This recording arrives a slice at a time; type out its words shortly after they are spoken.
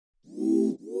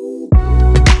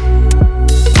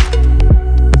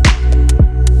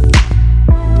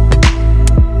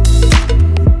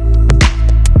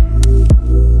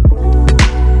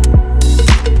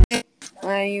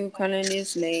Colin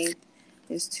is late.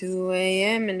 It's 2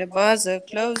 a.m. and the bars are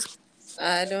closed.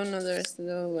 I don't know the rest of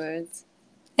the words.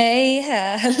 Hey,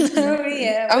 hello,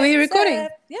 yeah. Are we what's recording?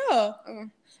 up? Yeah. Oh.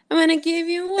 I'm gonna give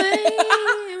you away.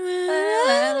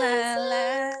 La, la,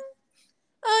 la.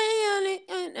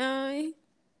 Oh,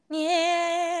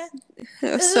 Yeah.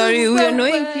 sorry, Ooh, we're whoa,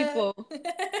 annoying whoa. people.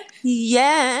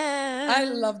 Yeah. I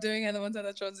love doing Hannah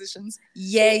Montana transitions.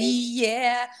 Yeah,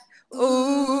 yeah.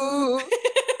 Ooh.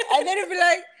 And then it'd be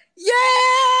like, yeah!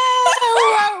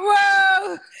 Whoa,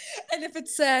 whoa! And if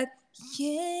it's sad,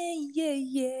 yeah, yeah,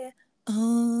 yeah.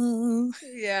 Oh.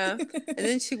 Yeah. And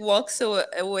then she walks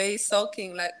away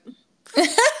sulking like,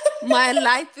 my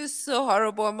life is so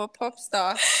horrible. I'm a pop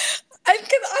star. And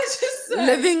can I just say,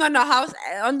 Living on a house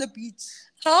on the beach.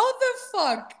 how the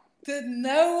fuck did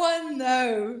no one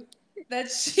know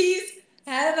that she's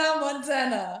Hannah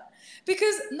Montana?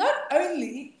 Because not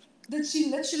only did she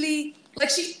literally, like,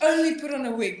 she only put on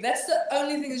a wig. That's the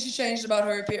only thing that she changed about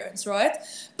her appearance, right?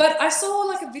 But I saw,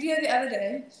 like, a video the other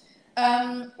day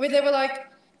where they were like,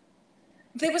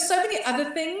 there were so many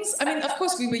other things. I mean, of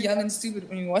course, we were young and stupid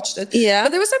when we watched it. Yeah. But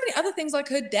there were so many other things, like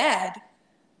her dad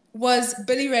was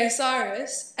Billy Ray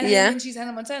Cyrus. And Yeah. then when she's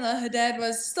Hannah Montana, her dad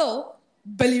was still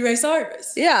Billy Ray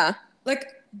Cyrus. Yeah. Like,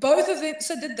 both of them.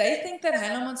 So did they think that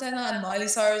Hannah Montana and Miley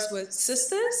Cyrus were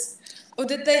sisters? Or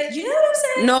did they, you know what I'm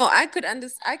saying? No, I could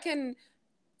understand. I can,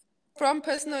 from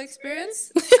personal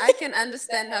experience, I can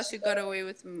understand how she got away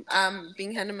with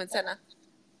being Hannah Montana.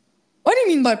 What do you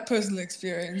mean by personal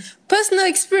experience? Personal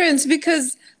experience,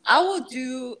 because I will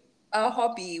do a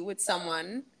hobby with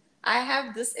someone. I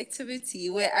have this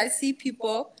activity where I see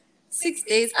people 6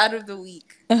 days out of the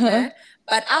week. Yeah?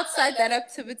 But outside that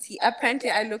activity,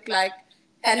 apparently I look like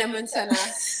Hannah Montana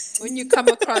when you come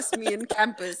across me in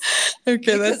campus.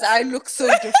 Okay, because I look so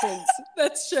different.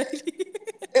 That's shady.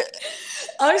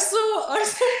 I saw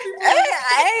people.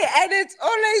 And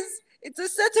it's a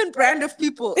certain brand of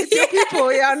people. It's your people,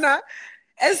 Yana.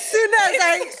 As soon as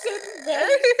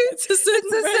it's a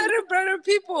certain brand of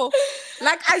people.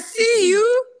 Like, I see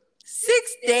you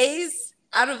 6 days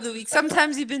out of the week,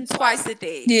 sometimes even twice a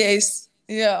day. Yes.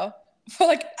 Yeah. For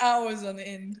like hours on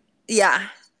end. Yeah.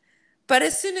 But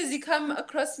as soon as you come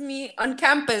across me on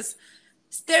campus,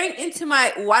 staring into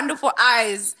my wonderful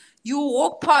eyes, you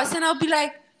walk past and I'll be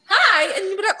like, hi. And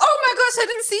you'll be like, oh my gosh, I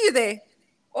didn't see you there.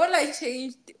 All I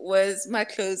changed was my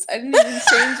clothes. I didn't even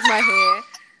change my hair.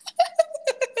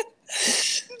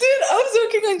 Dude, I was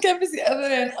walking on campus the other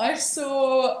day and I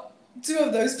saw two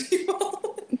of those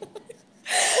people.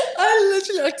 I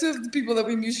literally like two of the people that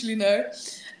we mutually know.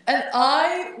 And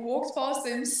I walked past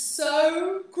them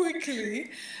so quickly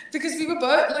because we were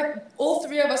both, like, all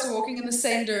three of us were walking in the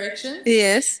same direction.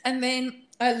 Yes. And then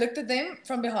I looked at them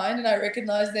from behind and I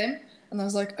recognized them. And I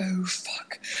was like, oh,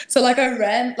 fuck. So, like, I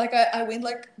ran, like, I went,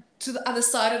 like, to the other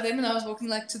side of them and I was walking,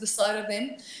 like, to the side of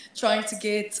them, trying to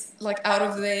get, like, out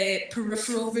of their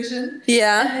peripheral vision.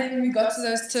 Yeah. And then when we got to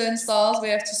those turnstiles where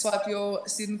you have to swipe your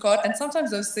student card, and sometimes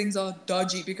those things are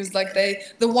dodgy because, like,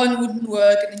 the one wouldn't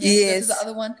work and then you have to go to the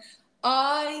other one.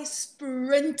 I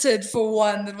sprinted for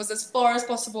one that was as far as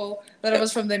possible that it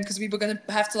was from them because we were going to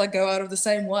have to, like, go out of the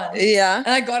same one. Yeah. And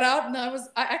I got out and I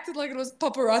acted like it was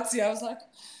paparazzi. I was like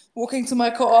walking to my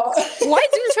car. Why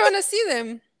didn't you want to see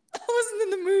them? I wasn't in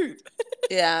the mood.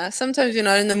 Yeah, sometimes you're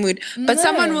not in the mood. But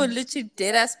someone will literally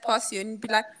dead ass pass you and be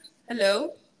like,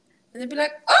 hello? And they'll be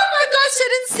like, oh my gosh, I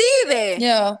didn't see you there.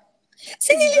 Yeah.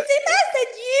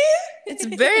 It's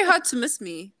very hard to miss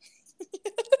me.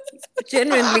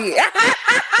 Genuinely.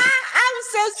 I'm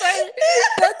so sorry.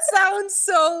 That sounds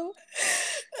so...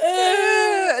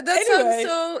 sounds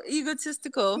so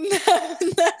egotistical. No,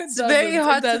 it's very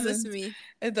hard to miss me.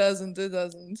 It doesn't.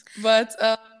 But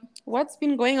what's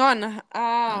been going on?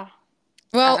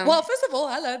 Well, first of all,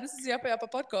 hello. This is Yappa Yappa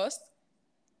Podcast.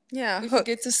 Yeah. We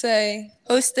forget to say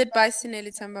hosted by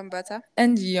Sineli Tambambata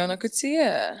and Yana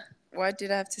Kutia. Why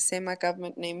did I have to say my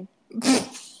government name?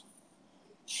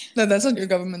 No, that's not your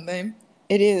government name.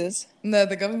 It is. No,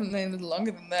 the government name is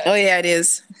longer than that. Oh yeah, it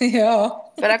is. Yeah.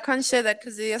 But I can't share that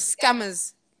because they're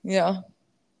scammers. Yeah.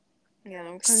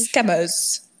 Yeah.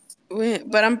 Scammers.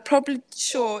 But I'm probably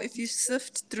sure if you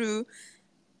sift through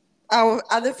our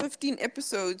other 15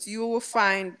 episodes, you will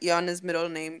find Yana's middle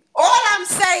name. All I'm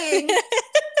saying.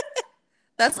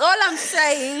 That's all I'm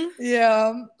saying.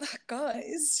 Yeah.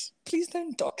 Guys, please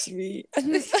don't dox me.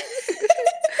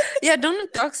 Yeah,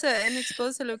 don't dox her and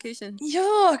expose her location.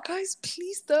 Yeah, guys,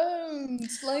 please don't.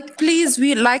 Like, please,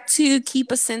 we like to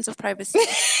keep a sense of privacy.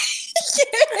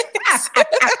 Yes.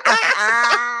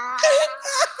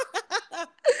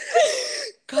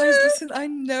 Guys, this listen, I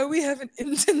know we have an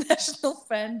international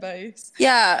fan base.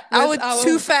 Yeah, With our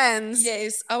 2 fans.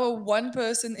 Yes, our one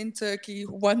person in Turkey,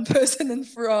 one person in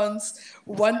France,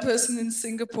 one person in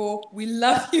Singapore. We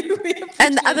love you. We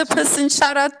And the appreciate other you. person,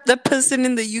 shout out the person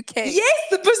in the UK. Yes,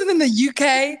 the person in the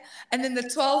UK, and then the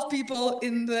 12 people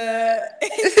in the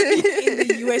in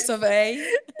the US of A.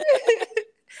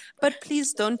 But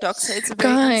please don't dox her. It's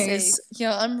very unsafe. Guys,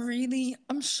 yeah,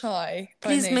 I'm shy by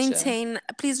Please nature.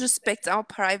 please respect our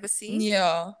privacy.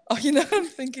 Yeah. Oh, you know what I'm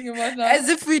thinking about now? As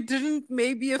if we didn't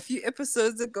maybe a few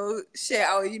episodes ago share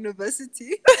our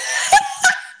university.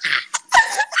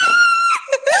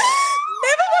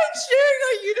 Never mind sharing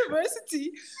our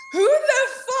university. Who the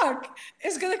fuck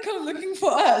is gonna come looking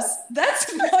for us?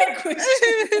 That's my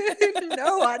question.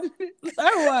 No one.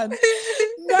 No one.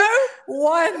 No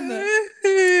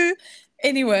one.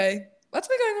 Anyway, what's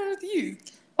been going on with you?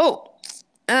 Oh,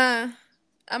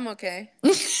 I'm okay.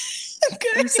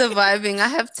 Okay. I'm surviving. I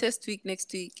have test week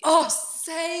next week. Oh,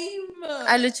 same.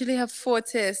 I literally have 4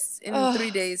 tests in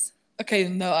 3 days. Okay,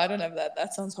 no, I don't have that.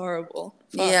 That sounds horrible.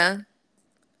 Fuck. Yeah.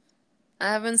 I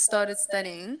haven't started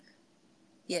studying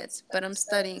yet, but I'm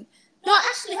studying. No, I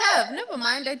actually have. Never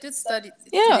mind. I did study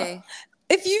today.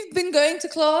 If you've been going to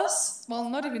class, well,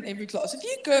 not even every class. If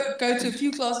you go to a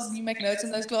few classes and you make notes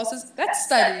in those classes, that's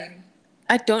studying.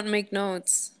 I don't make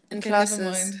notes in classes.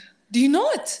 Never mind. Do you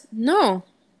not? No.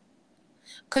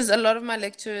 Because a lot of my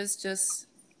lecturers just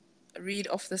read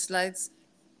off the slides.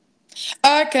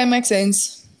 Okay, makes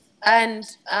sense. And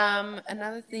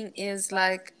another thing is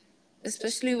like,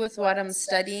 especially with what I'm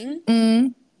studying,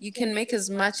 you can make as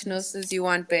much notes as you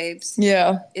want, babes.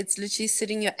 Yeah. It's literally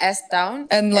sitting your ass down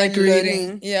And like reading.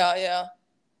 learning. Yeah.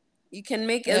 You can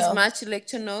make as much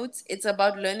lecture notes. It's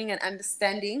about learning and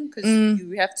understanding because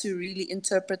you have to really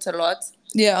interpret a lot.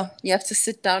 Yeah. You have to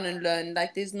sit down and learn.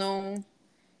 Like there's no, you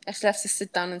actually have to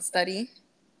sit down and study.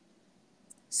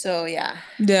 So yeah.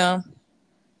 Yeah.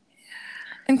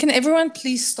 And can everyone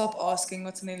please stop asking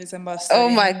what's Nelly Zimba studying? Oh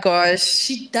my gosh.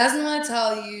 She doesn't want to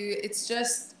tell you. It's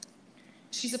just,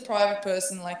 she's a private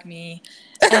person like me.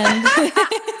 And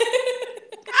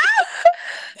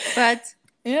but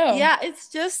yeah, it's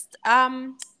just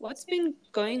what's been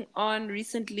going on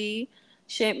recently.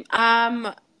 Shame.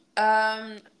 A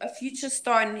future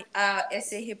star in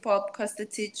SA hip hop, Costa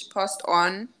Titch, passed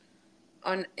on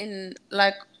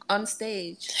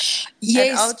stage.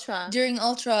 yes, at Ultra. during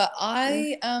Ultra,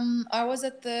 I was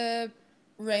at the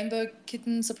Rainbow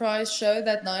Kitten surprise show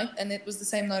that night, and it was the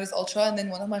same night as Ultra. And then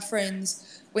one of my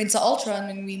friends went to Ultra, and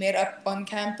when we met up on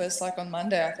campus, like on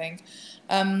Monday, I think,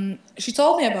 she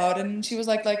told me about it, and she was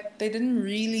like they didn't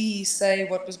really say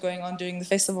what was going on during the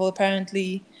festival.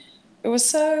 Apparently, it was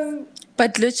so.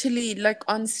 But literally, like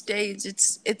on stage,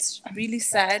 it's really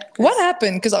sad. What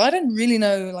happened? Because I didn't really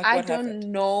know what happened. I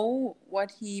don't know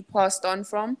what he passed on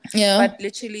from. Yeah. But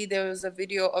literally, there was a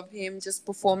video of him just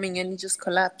performing and he just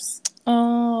collapsed.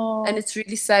 Oh. And it's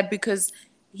really sad because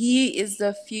he is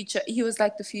the future. He was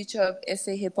like the future of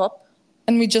SA hip hop.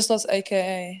 And we just lost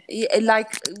AKA. Yeah,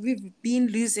 like we've been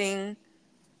losing.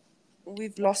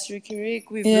 We've lost Ricky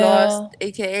Rick. We've lost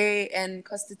AKA and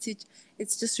Costa Titch.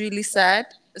 It's just really sad,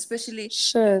 especially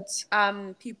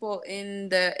people in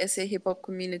the SA hip hop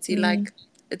community. Like,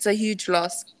 it's a huge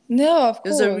loss. No, of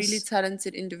course. He was a really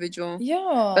talented individual.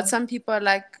 Yeah. But some people are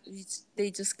like, they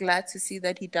just glad to see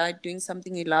that he died doing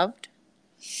something he loved.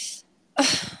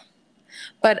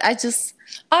 But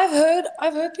I've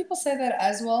heard people say that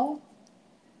as well,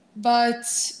 but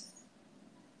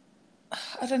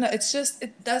I don't know. It's just,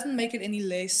 it doesn't make it any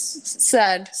less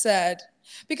sad.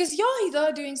 Because he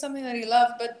died doing something that he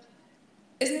loved, but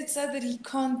isn't it sad that he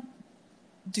can't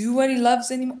do what he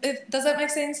loves anymore? Does that make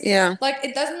sense? Yeah. Like,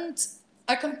 it doesn't.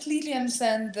 I completely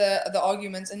understand the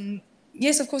arguments, and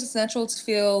yes, of course, it's natural to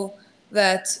feel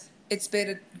that it's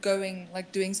better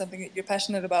doing something that you're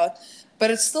passionate about,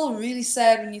 but it's still really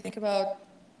sad when you think about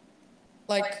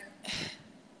like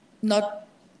not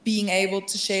being able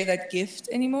to share that gift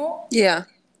anymore. Yeah.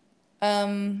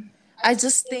 I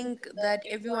just think that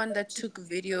everyone that took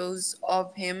videos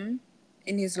of him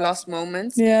in his last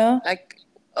moments, like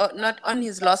not on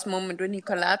his last moment when he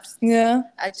collapsed,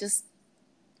 I just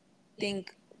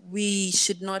think we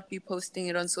should not be posting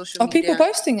it on social media. Are people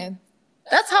posting it?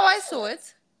 That's how I saw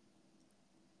it.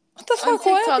 What the fuck?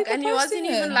 On TikTok, and it wasn't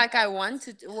even like I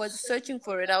was searching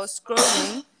for it. I was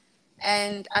scrolling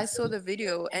and I saw the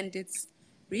video, and it's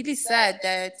really sad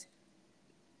that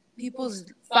people's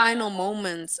final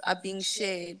moments are being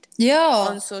shared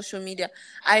on social media.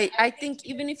 I think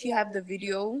even if you have the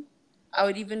video, I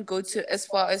would even go as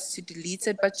far as to delete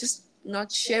it, but just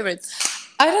not share it.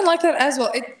 I don't like that as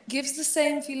well. It gives the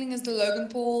same feeling as the Logan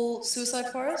Paul Suicide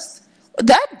Forest.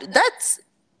 That's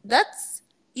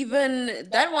even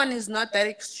that one is not that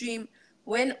extreme.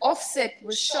 When Offset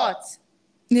was shot,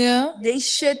 Yeah. they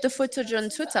shared the footage on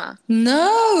Twitter.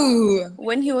 No.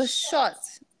 When he was shot,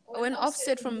 when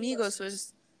Offset from Migos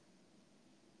was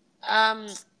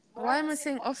why am I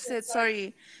saying Offset?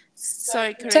 Sorry,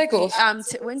 correct me. Takeoff.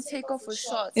 When Takeoff was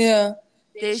shot, Yeah.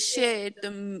 they shared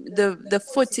the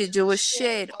footage. It was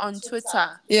shared on Twitter.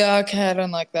 Yeah. Okay. I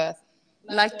don't like that.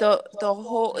 Like the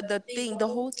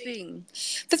whole thing.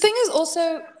 The thing is also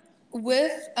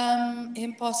with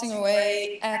him passing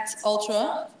away at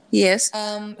Ultra. Yes,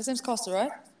 His name's Costa,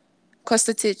 right?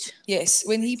 Kostatich. Yes.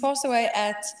 When he passed away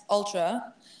at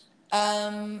Ultra,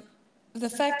 the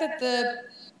fact that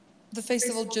the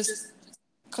festival just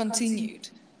continued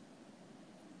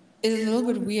is a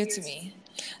little bit weird to me.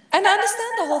 And I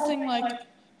understand the whole thing, like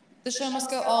the show must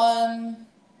go on,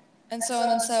 and so on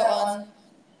and so on.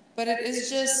 But it is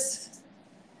just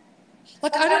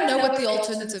like I don't know what the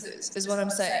alternative is what I'm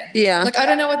saying. Yeah. Like I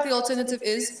don't know what the alternative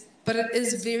is, but it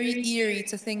is very eerie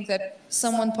to think that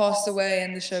someone passed away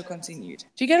and the show continued.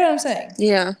 Do you get what I'm saying?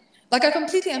 Yeah. Like I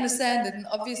completely understand it, and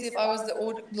obviously, if I was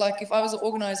if I was the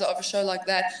organizer of a show like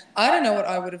that, I don't know what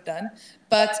I would have done.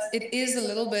 But it is a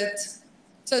little bit.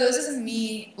 So this isn't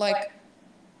me like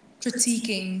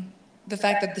critiquing the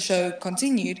fact that the show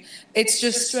continued. It's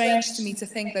just strange to me to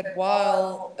think that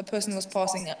while a person was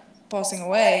passing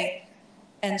away,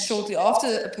 and shortly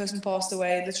after a person passed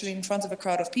away, literally in front of a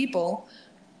crowd of people,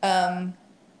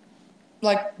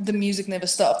 like the music never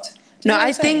stopped. No,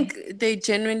 I think they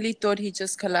genuinely thought he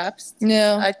just collapsed.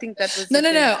 Yeah. I think that was No,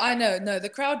 the no, thing. no. I know. No, the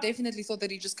crowd definitely thought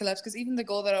that he just collapsed because even the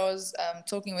girl that I was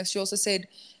talking with, she also said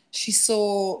she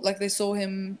saw, like, they saw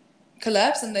him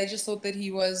collapse and they just thought that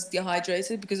he was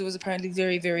dehydrated because it was apparently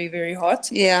very, very, very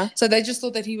hot. Yeah. So they just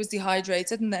thought that he was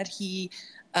dehydrated and that he,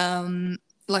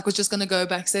 like, was just going to go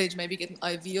backstage, maybe get an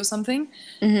IV or something.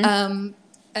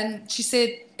 And she said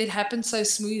it happened so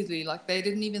smoothly. Like, they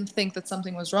didn't even think that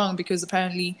something was wrong because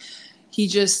apparently he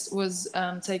just was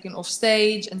taken off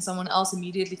stage and someone else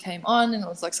immediately came on and it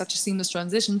was like such a seamless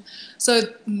transition. So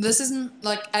this isn't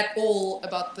like at all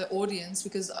about the audience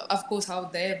because of course how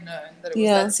would they have known that it was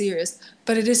that serious.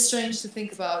 But it is strange to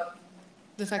think about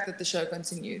the fact that the show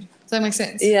continued. Does that make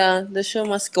sense? Yeah, the show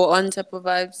must go on type of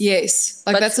vibes. Yes.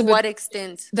 Like But that's to a bit, what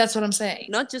extent? that's what I'm saying.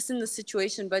 Not just in the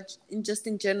situation, but just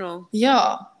in general.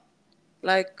 Yeah.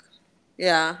 Like,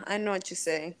 yeah, I know what you're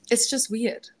saying. It's just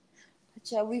weird.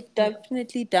 But yeah, we've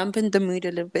definitely dampened the mood a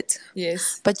little bit.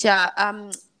 Yes. But yeah,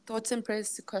 thoughts and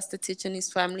prayers to Kostatich and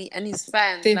his family and his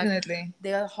fans. Definitely. Like,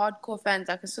 they are hardcore fans.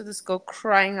 Like, I saw this girl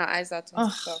crying her eyes out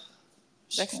on TikTok.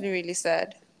 It's actually really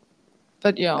sad.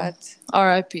 But yeah,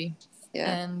 R.I.P.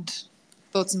 Yeah. And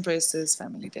thoughts and prayers to his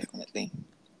family, definitely.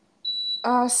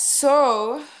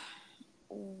 So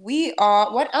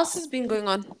what else has been going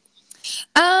on?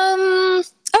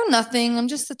 Oh, nothing. I'm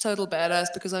just a total badass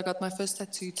because I got my first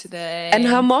tattoo today. And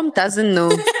her mom doesn't know.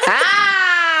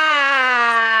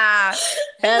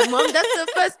 Her mom, that's the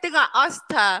first thing I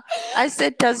asked her. I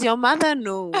said, does your mother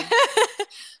know?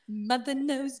 Mother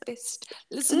knows best.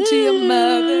 Listen to your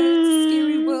mother. It's a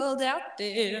scary world out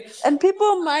there. And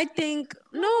people might think,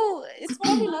 no, it's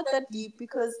probably not that deep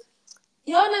because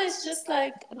Yana is just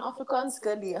like an Afrikaans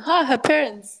girlie. Her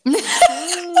parents.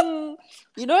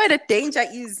 You know where the danger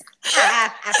is.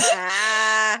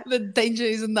 The danger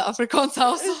is in the Afrikaans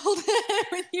household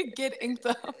when you get inked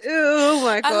up. Oh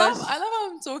my gosh. I love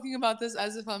how I'm talking about this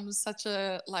as if I'm such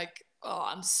a, like, oh,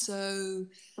 I'm so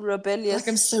rebellious. Like,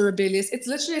 I'm so rebellious. It's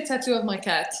literally a tattoo of my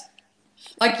cat.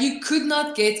 Like, you could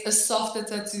not get a softer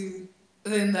tattoo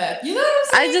than that. You know what I'm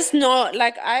saying? I just know,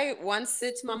 like, I once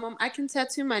said to my mom, I can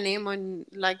tattoo my name on,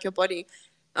 like, your body.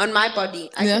 On my body.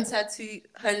 I can tattoo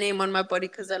her name on my body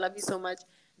because I love you so much.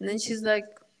 And then she's like,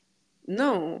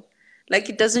 no. Like,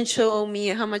 it doesn't show me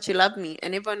how much you love me.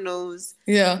 And everyone knows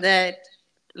that,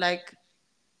 like,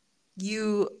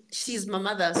 she's my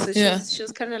mother. So she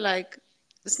was kind of like,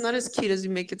 it's not as cute as you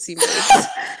make it seem.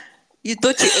 You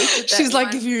thought you ate it. She's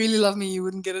like, if you really love me, you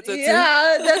wouldn't get a tattoo.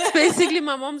 Yeah, that's basically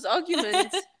my mom's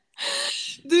argument.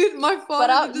 Dude, my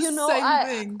father did the same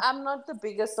thing. I'm not the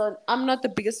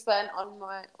biggest fan on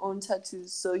my own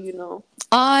tattoos, so you know.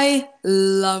 I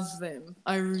love them.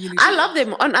 I really do. I love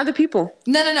them on other people.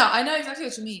 No. I know exactly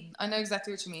what you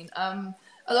mean.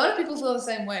 A lot of people feel the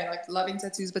same way, like loving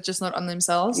tattoos, but just not on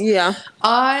themselves. Yeah.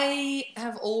 I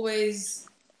have always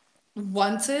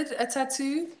wanted a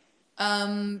tattoo,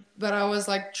 but I was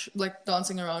like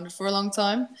dancing around it for a long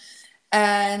time.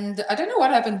 And I don't know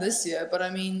what happened this year, but I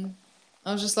mean,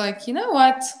 I was just like, you know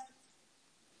what?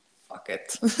 fuck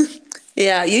it.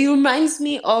 Yeah, it reminds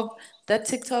me of that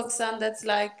TikTok sound that's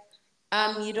like,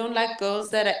 you don't like girls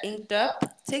that are inked up?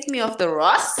 Take me off the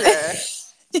roster. And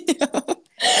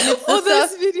it's the Or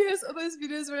stuff. those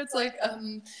videos where it's like,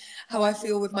 how I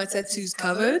feel with my tattoos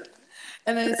covered,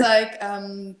 and then it's like,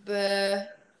 the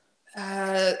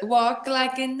walk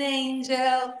like an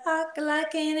angel, talk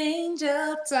like an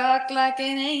angel, talk like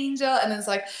an angel, and it's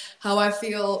like how I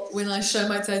feel when I show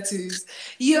my tattoos.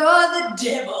 You're the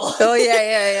devil. Oh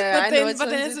yeah. But I know then, which but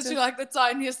then ones it's you're literally like the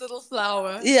tiniest little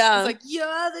flower. Yeah. It's like, you're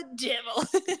the devil.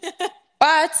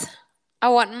 But I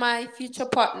want my future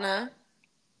partner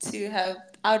to have.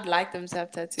 I would like them to have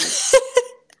tattoos.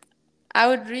 I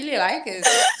would really like it.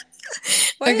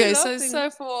 Why are you Okay, laughing?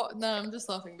 no, I'm just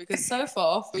laughing because so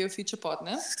far for your future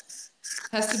partner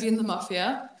has to be in the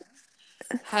mafia,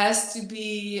 has to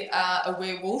be a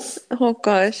werewolf, Oh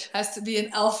gosh. has to be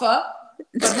an alpha,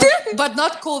 but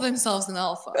not call themselves an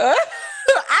alpha.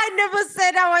 I never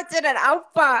said I wanted an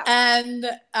alpha. And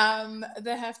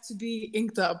they have to be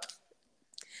inked up.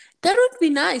 That would be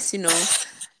nice, you know.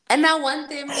 And I want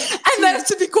them And they have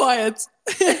to be quiet.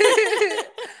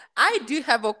 I do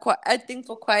have a thing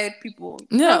for quiet people.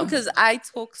 Yeah. Because I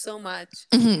talk so much.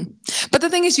 Mm-hmm. But the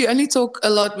thing is, you only talk a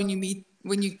lot when you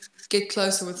get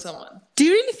closer with someone. Do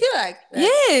you really feel like that?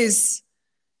 Yes.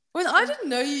 When I didn't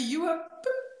know you, you were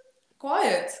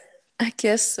quiet. I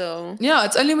guess so. Yeah,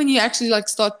 it's only when you actually like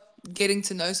start getting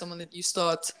to know someone that you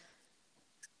start.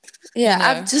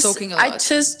 Yeah, talking a lot. I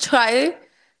just try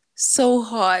so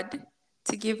hard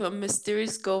to give a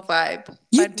mysterious girl vibe.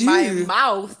 You but do. My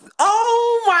mouth.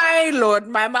 Oh my lord,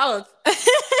 my mouth.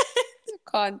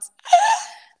 Can't.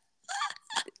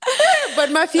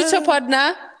 But my future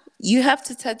partner, you have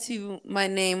to tattoo my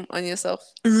name on yourself.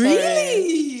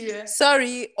 Really?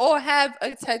 Sorry. Or have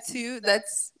a tattoo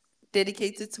that's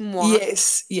dedicated to moi.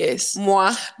 Yes.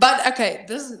 Moi. But okay,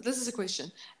 this is a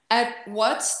question. At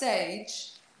what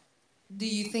stage do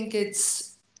you think it's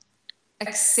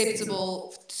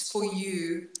acceptable for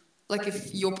you, like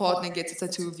if your partner gets a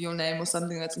tattoo of your name or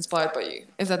something that's inspired by you,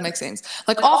 if that makes sense?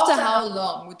 Like after how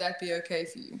long would that be okay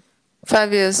for you?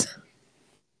 5 years.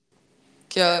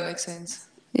 Yeah, that makes sense.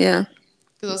 Yeah.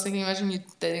 Because I was thinking, imagine you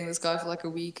dating this guy for like a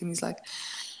week and he's like,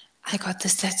 I got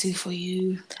this tattoo for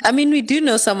you. I mean, we do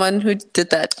know someone who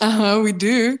did that. We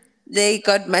do. They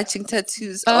got matching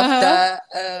tattoos after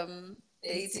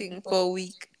dating for a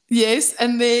week. Yes,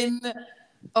 and then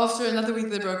after another week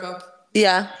they broke up.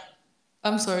 Yeah.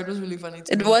 I'm sorry, it was really funny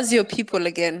to me. It was your people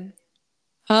again.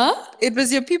 Huh? It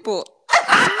was your people.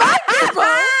 My people?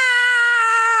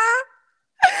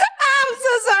 I'm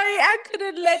so sorry. I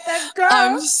couldn't let that go.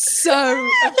 I'm so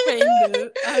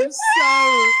offended. I'm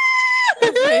so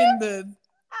offended.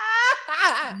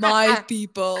 My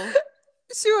people.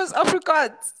 She was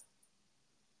Afrikaans.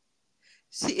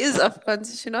 She is Afrikaans,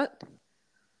 is she not?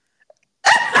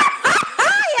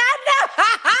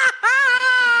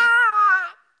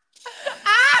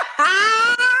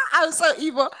 I'm so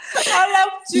evil. I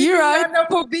love you right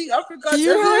for being Afrikaans.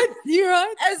 You're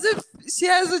right. As if she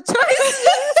has a choice.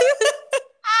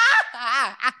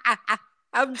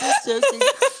 I'm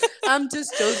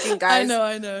just joking, guys.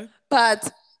 I know.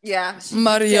 But yeah,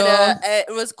 Mario.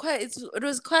 It was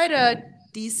quite a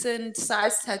decent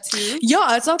size tattoo.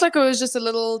 Yeah, it's not like it was just a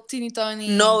little teeny tiny.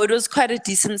 No, it was quite a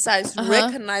decent size,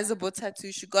 recognizable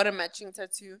tattoo. She got a matching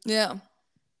tattoo. Yeah.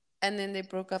 And then they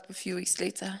broke up a few weeks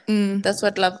later. That's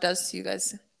what love does to you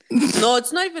guys. No,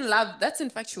 it's not even love. That's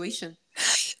infatuation.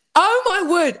 Oh my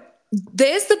word.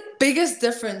 There's the biggest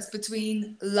difference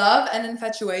between love and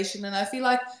infatuation. And I feel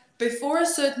like before a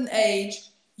certain age,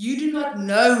 you do not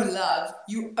know love.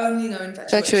 You only know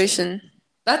infatuation.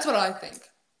 That's what I think.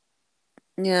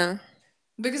 Yeah.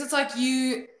 Because it's like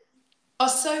you are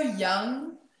so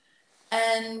young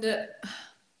and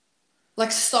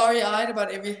like starry-eyed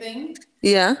about everything.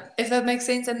 Yeah. If that makes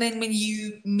sense. And then when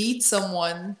you meet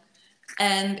someone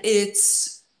and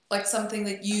it's like something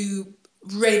that you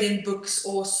read in books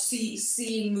or see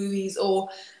in movies or,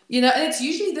 and it's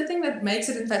usually the thing that makes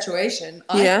it infatuation,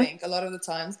 I think, a lot of the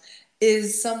times,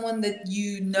 is someone that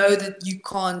you know that you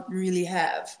can't really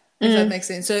have, if that makes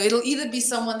sense. So it'll either be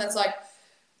someone that's like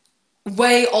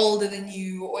way older than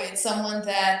you, or it's someone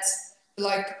that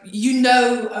like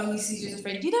only sees you as a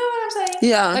friend. You know what I'm saying?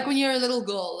 Yeah. Like when you're a little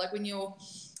girl, like when you're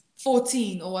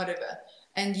 14 or whatever,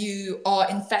 and you are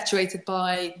infatuated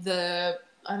by the,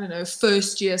 I don't know,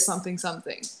 first year something,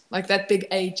 like that big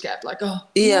age gap. Like, you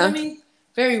know what I mean?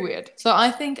 Very weird. So I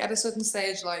think at a certain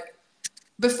stage, like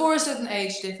before a certain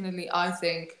age, definitely, I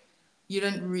think you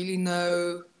don't really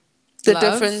know the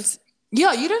difference.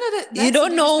 Yeah, you don't know that. You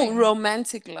don't know thing.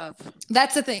 romantic love.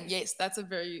 That's the thing. Yes, that's a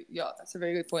very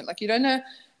good point. Like, you don't know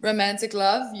romantic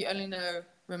love. You only know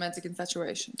romantic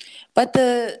infatuation. But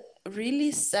the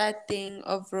really sad thing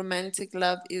of romantic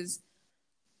love is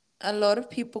a lot of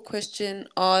people question,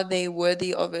 are they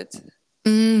worthy of it?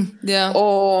 Yeah.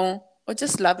 Or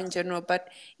just love in general. But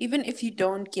even if you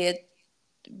don't get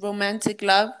romantic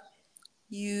love,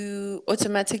 you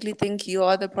automatically think you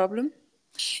are the problem.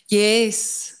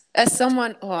 Yes. As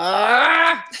someone,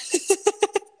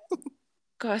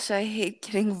 gosh, I hate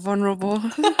getting vulnerable.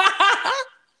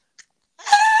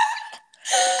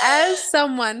 As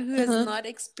someone who has not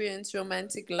experienced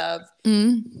romantic love,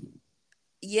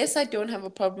 yes, I don't have a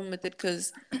problem with it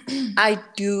because I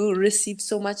do receive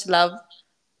so much love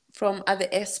from other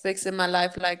aspects in my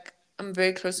life. Like, I'm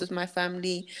very close with my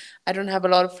family. I don't have a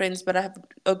lot of friends, but I have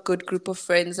a good group of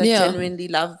friends that genuinely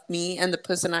love me and the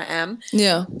person I am.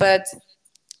 Yeah. But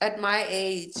at my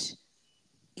age,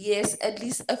 yes, at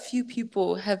least a few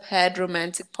people have had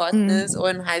romantic partners or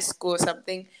in high school or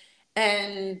something.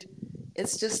 And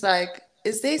it's just like,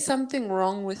 is there something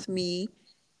wrong with me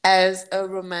as a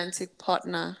romantic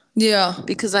partner? Yeah.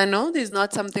 Because I know there's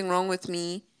not something wrong with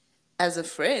me as a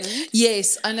friend.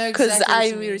 Yes, I know exactly. Because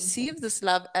I receive this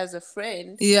love as a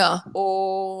friend. Yeah.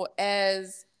 Or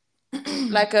as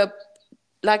like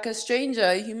a stranger,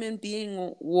 a human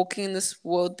being walking in this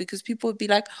world, because people would be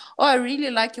like, oh, I really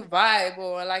like your vibe,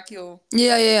 or I like your...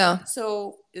 Yeah.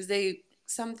 So is there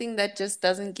something that just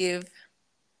doesn't give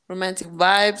romantic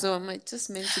vibes, or am I just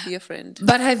meant to be a friend?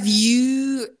 But have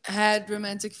you had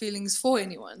romantic feelings for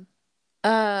anyone?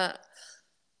 I'm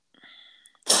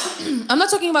not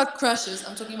talking about crushes.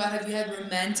 I'm talking about, have you had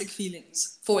romantic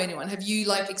feelings for anyone? Have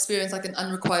you experienced an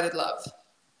unrequited love?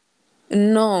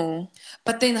 No.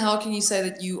 But then how can you say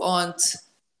that you aren't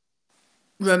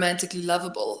romantically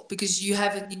lovable? Because you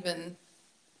haven't even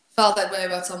felt that way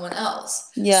about someone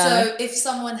else. Yeah. So if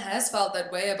someone has felt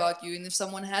that way about you, and if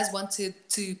someone has wanted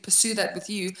to pursue that with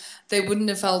you, they wouldn't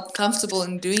have felt comfortable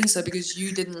in doing so because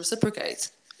you didn't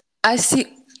reciprocate. I see.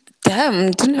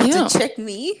 Damn, didn't have to check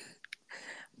me.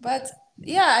 But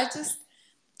yeah,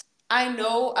 I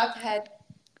know I've had,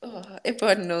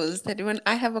 everyone knows that when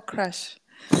I have a crush,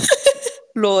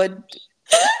 Lord,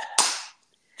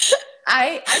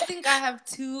 I think I have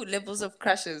two levels of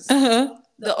crushes.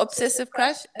 The obsessive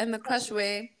crush and the crush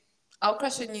where I'll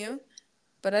crush on you,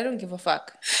 but I don't give a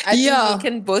fuck. I think we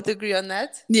can both agree on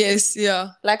that. Yes,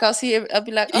 yeah. Like, I'll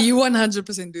be like, you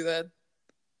 100% do that.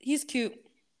 He's cute.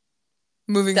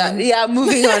 Moving on. Yeah,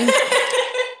 moving on.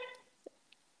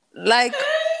 Like,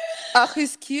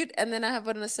 he's cute, and then I have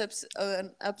an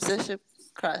obsessive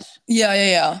crush.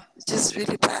 Yeah. It's just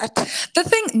really bad.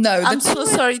 I'm so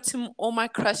sorry to all my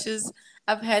crushes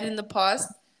I've had in the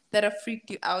past that have freaked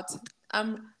you out.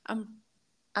 I'm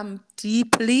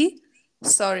deeply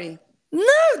sorry.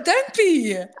 No, don't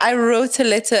be. I wrote a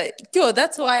letter. Yo,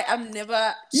 that's why I'm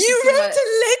never... You wrote a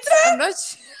letter? I'm not...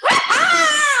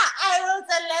 I wrote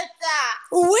a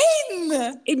letter.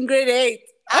 When? In grade 8.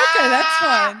 Okay, that's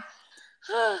fine.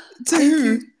 To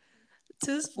who? To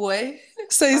this boy.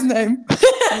 Say his name.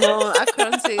 No, I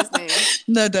can't say his name.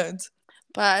 No, don't.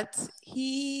 But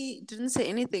he didn't say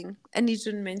anything, and he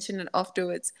didn't mention it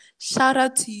afterwards. Shout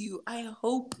out to you. I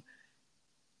hope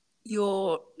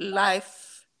your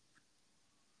life,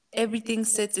 everything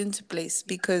sets into place,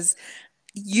 because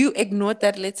you ignored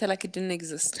that letter like it didn't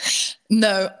exist.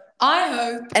 No, I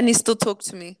hope. And he still talked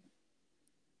to me.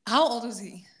 How old was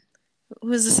he? He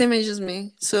was the same age as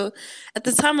me. So at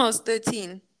the time I was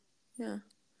 13. Yeah.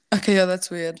 Okay, yeah, that's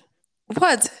weird.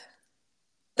 What?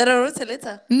 That I wrote a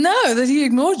letter? No, that he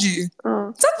ignored you. Oh.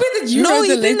 It's not weird that you wrote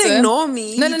the letter. No, he didn't ignore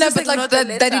me. No, but that he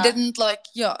didn't that he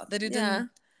didn't. Yeah.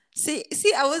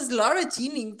 See, I was Laura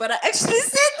Jeaning, but I actually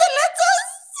sent the letters.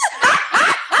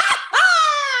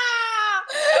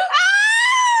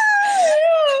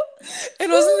 It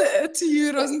wasn't to you.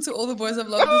 It wasn't to all the boys I've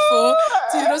loved before.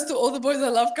 To you, it was to all the boys I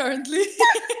love currently.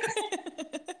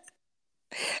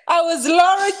 I was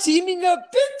Laura Jeaning a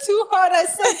bit too hard. I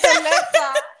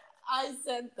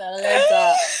sent the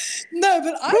letter. No,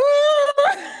 but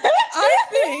I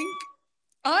think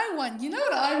I want. You know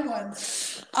what I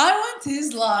want? I want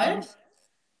his life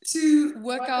to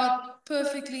work out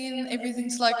perfectly and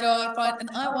everything's go out fine. And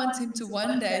I want him to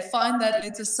one day find that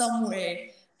letter somewhere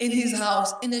in his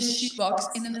house, in a shoebox,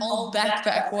 in an old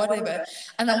backpack, whatever.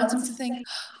 And I want him to think,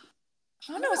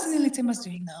 I wonder what Cindy Tima's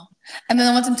doing now. And then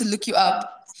I want him to look you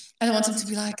up. And I want him to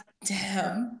be like,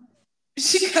 damn,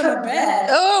 she kind of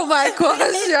bad. Oh my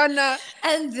gosh, Jana.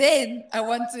 And then I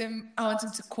want him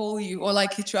to call you or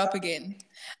hit you up again.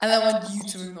 And I want you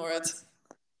to ignore it.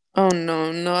 Oh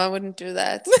no, I wouldn't do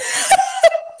that.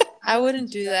 I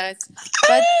wouldn't do that.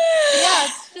 But yeah,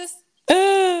 it's just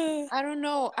I don't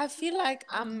know. I feel like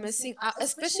I'm missing out,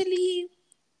 especially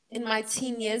in my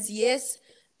teen years. Yes,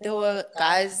 there were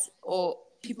guys or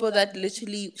people that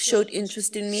literally showed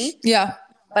interest in me, Yeah.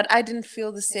 but I didn't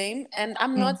feel the same. And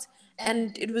I'm not,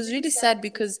 and it was really sad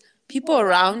because people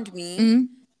around me,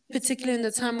 particularly in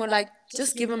the time, were like,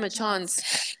 just give him a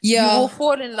chance. You will Yeah.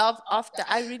 fall in love after.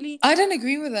 I don't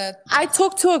agree with that. I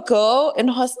talked to a girl in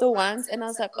hostel once and I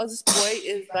was like, oh, this boy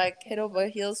is like head over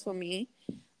heels for me.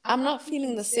 I'm not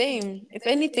feeling the same. If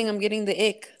anything, I'm getting the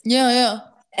ick. Yeah.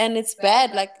 And it's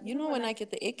bad. Like, you know, when I get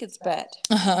the ick, it's bad.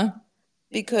 Uh-huh.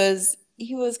 Because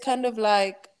he was kind of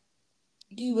like,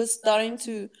 he was starting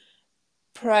to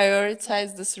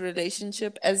prioritize this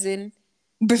relationship as in,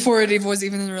 Before it was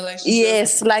even in a relationship.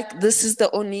 yes, like this is the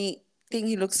only thing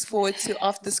he looks forward to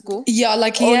after school. Yeah,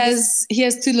 like he has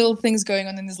two little things going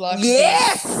on in his life.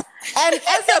 Yes. And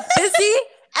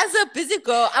as a busy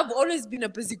girl, I've always been a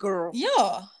busy girl.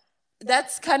 Yeah.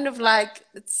 That's kind of like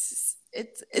it's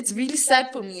really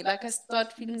sad for me. Like I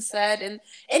start feeling sad, and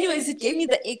anyways, it gave me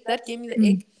the ick. That gave me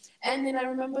the ick. And then I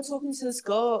remember talking to this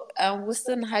girl, was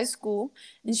still in high school,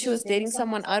 and she was dating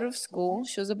someone out of school.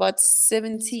 She was about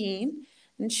 17,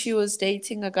 and she was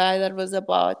dating a guy that was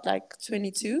about like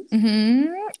 22.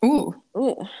 Ooh,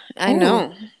 I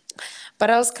know. But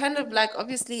I was kind of like,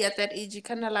 obviously at that age, you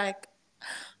kind of like,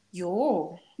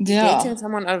 yo, dating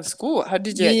someone out of school. How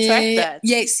did you attract that?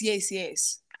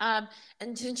 Yes. And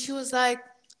then she was like,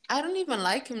 I don't even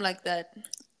like him like that.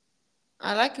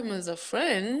 I like him as a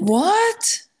friend.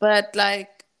 What? But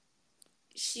like,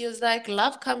 she was like,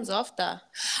 love comes after.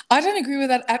 I don't agree with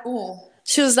that at all.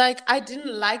 She was like, I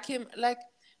didn't like him. Like,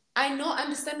 I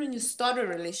understand when you start a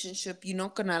relationship, you're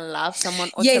not gonna love someone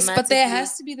automatically. Yes, but there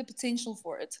has to be the potential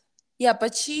for it. Yeah,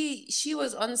 but she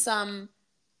was on some,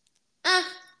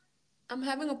 I'm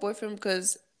having a boyfriend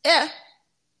because,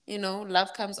 you know,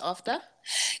 love comes after.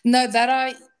 No,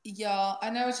 I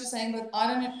know what you're saying, but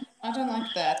I don't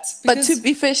like that. But to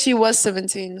be fair, she was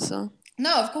 17, so.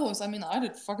 No, of course. I mean, I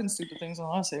did fucking stupid things when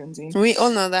I was 17. We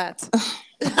all know that.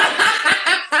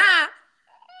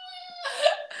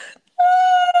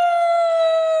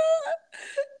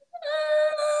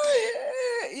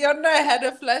 Yonna had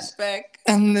a flashback.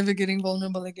 I'm never getting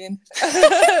vulnerable again. I'm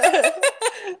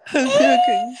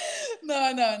joking.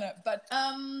 No. But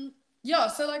yeah,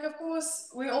 so like of course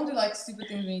we all do like stupid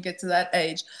things when you get to that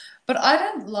age. But I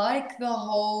don't like the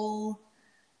whole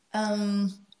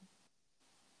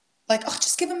like, oh,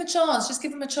 just give him a chance.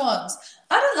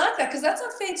 I don't like that because that's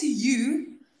not fair to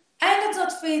you, and it's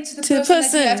not fair to the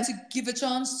person that you have to give a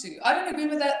chance to. I don't agree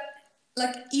with that,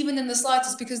 like, even in the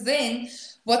slightest, because then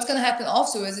what's going to happen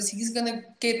afterwards is he's going to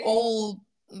get all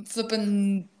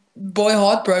flippin' boy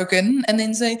heartbroken and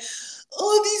then say,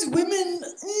 oh, these women,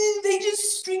 they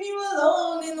just string you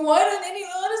along, and why don't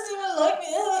anyone else even like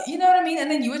me? You know what I mean?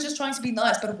 And then you were just trying to be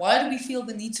nice, but why do we feel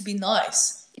the need to be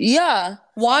nice? Yeah.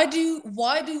 Why do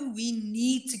we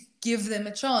need to give them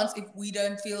a chance if we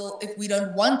don't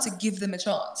want to give them a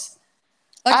chance?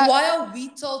 Like, why are we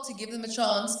told to give them a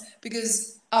chance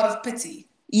because out of pity?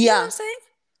 Yeah. You know what I'm saying?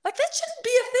 Like, that shouldn't be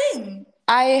a thing.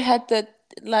 I had that,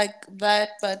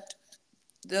 but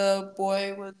the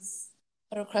boy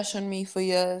had a crush on me for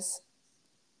years.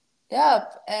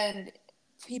 Yep. And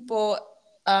people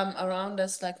around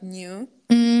us like knew.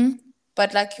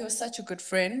 But like, he was such a good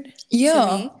friend to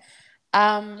me.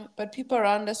 But people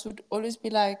around us would always be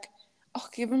like, oh,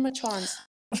 give him a chance.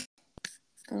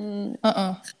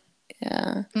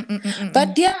 Yeah.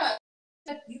 But yeah,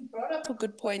 you brought up a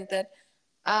good point that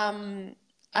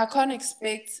I can't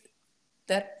expect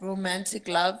that romantic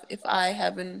love if I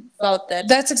haven't felt that.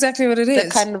 That's exactly what it is. The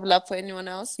kind of love for anyone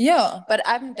else. Yeah. But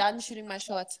I'm done shooting my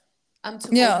shot. I'm too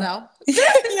old now.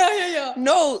 Yeah.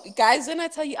 No, guys, when I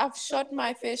tell you I've shot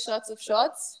my fair shots of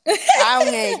shots, and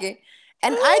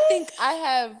I think I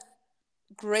have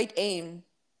great aim.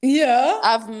 Yeah.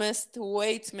 I've missed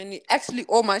way too many. Actually,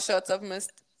 all my shots I've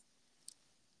missed.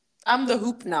 I'm the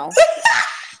hoop now.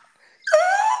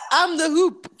 I'm the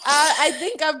hoop. I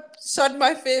think I've shot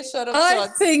my fair shot of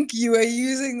shots. I think you are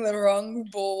using the wrong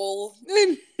ball.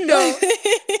 No.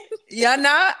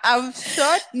 Yana, I've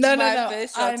shot my fair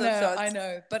shot of shots. I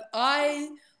know. But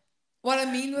what I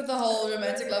mean with the whole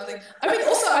romantic love thing, I mean,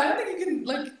 also, I don't think you can,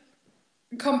 like,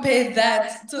 compare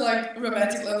that to, like,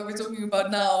 romantic love that we're talking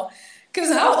about now.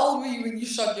 Because how old were you when you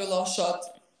shot your last shot?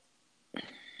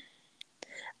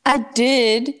 I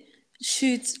did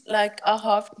shoot like a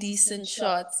half decent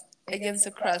shot against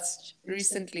a crush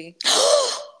recently.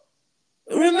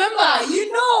 Remember,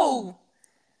 you know.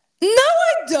 No,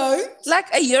 I don't. Like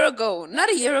a year ago. Not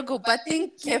a year ago, but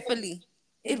think carefully.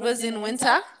 It was in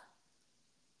winter.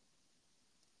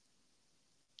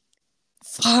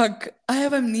 Fuck, I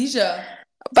have amnesia.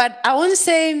 But I won't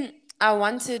say I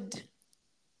wanted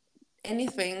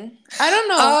anything. I don't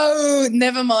know. Oh,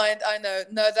 never mind. I know.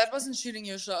 No, that wasn't shooting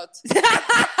your shot.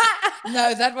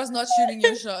 No, that was not shooting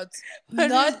your shot.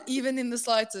 Not even in the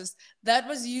slightest. That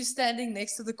was you standing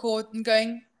next to the court and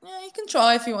going, yeah, you can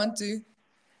try if you want to.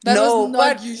 That was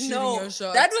not you shooting your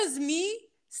shot. That was me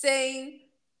saying,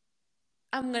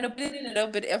 I'm going to put in a little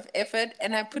bit of effort,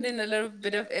 and I put in a little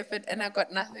bit of effort, and I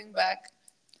got nothing back.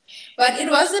 But it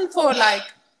wasn't for like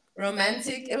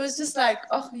romantic. It was just like,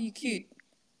 oh, you cute.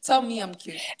 Tell me I'm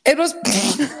cute. It was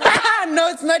no,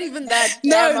 it's not even that.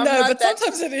 No, but that.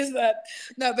 Sometimes it is that.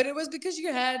 No, but it was because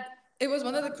it was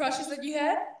one of the crushes that you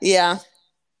had. Yeah.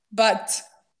 But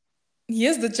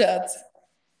here's the chat.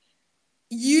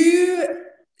 You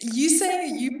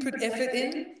saying that you put effort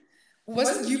in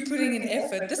wasn't you putting in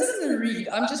effort. This isn't a read.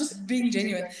 I'm just being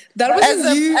genuine. That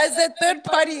wasn't you as a third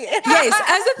party. Yes,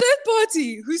 as a third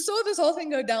party who saw this whole thing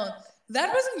go down.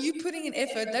 That wasn't you putting in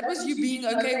effort. That was you being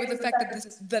okay with the fact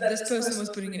that this person was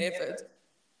putting in effort.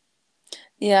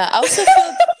 Yeah, I also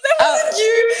feel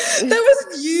that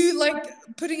wasn't you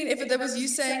like putting in effort. That was you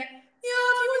saying, yeah, if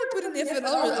you want to put in effort,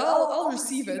 I'll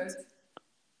receive it.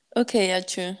 Okay, yeah,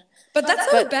 true. But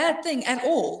that's not a bad thing at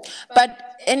all.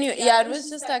 But anyway, yeah, it was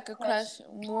just like a crush,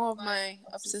 more of my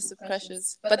obsessive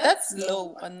crushes. But that's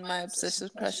low on my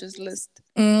obsessive crushes list.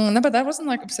 No, but that wasn't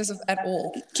like obsessive at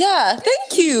all. Yeah,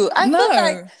 thank you. I feel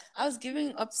like I was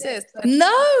giving obsessed.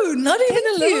 No, not even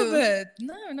a little bit.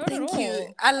 No, not at all. Thank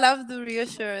you. I love the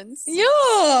reassurance.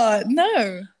 Yeah,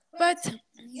 no. But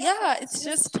yeah, it's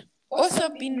just also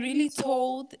been really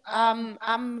told I'm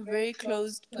a very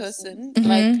closed person. Mm-hmm.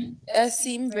 Like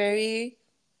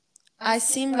I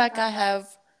seem like I have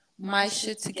my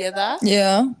shit together.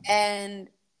 Yeah. And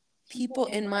people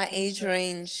in my age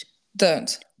range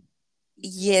don't.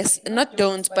 Yes, not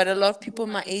don't, but a lot of people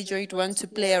my age range want to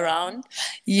play around.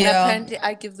 Yeah. And apparently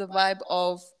I give the vibe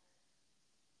of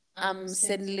I'm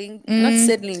settling, not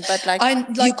settling, but like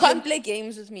you can't play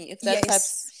games with me. It's that type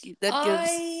that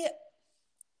gives.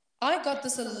 I got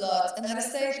this a lot, and at a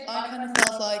stage I kind of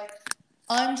felt like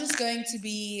I'm just going to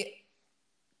be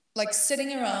like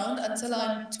sitting around until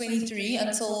I'm 23,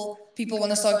 until people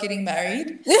want to start getting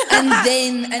married, and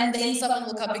then someone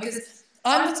will come, because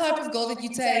I'm the type of girl that you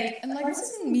take, and like this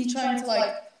isn't me trying to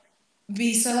like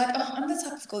be so like, oh, I'm the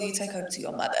type of girl you take home to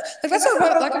your mother. Like that's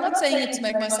not like, I'm not saying it to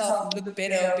make myself look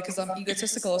better because I'm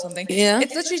egotistical or something. Yeah.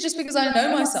 It's literally just because I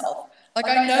know myself. Like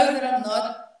I know that I'm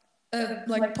not a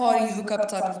like party hookup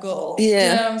type of girl.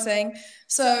 Yeah. You know what I'm saying?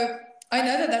 So I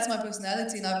know that that's my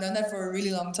personality, and I've known that for a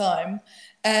really long time.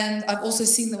 And I've also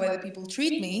seen the way that people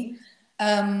treat me.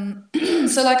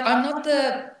 So like I'm not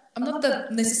the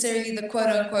necessarily the quote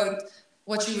unquote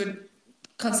what you would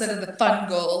consider the fun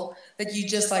girl that you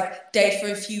just like date for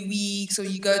a few weeks, or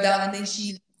you go down and then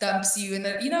she dumps you, and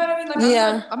then, you know what I mean?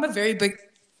 Like I'm a very big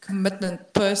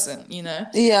commitment person, you know?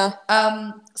 Yeah.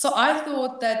 So I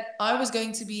thought that I was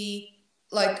going to be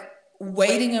like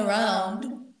waiting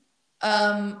around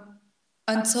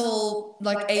until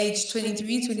like age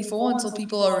 23, 24, until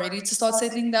people are ready to start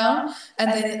settling down,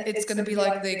 and then it's going to be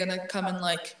like they're going to come and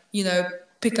like, you know,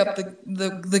 pick up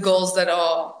the girls that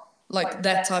are like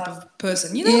that type of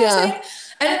person, you know what I'm saying?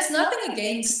 And it's nothing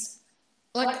against,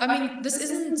 like, I mean, this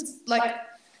isn't like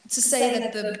to say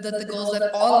that the girls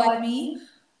that are like me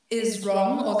is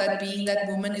wrong, or that being that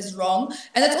woman is wrong.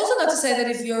 And it's also not to say that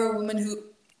if you're a woman who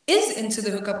is into the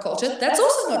hookup culture, that's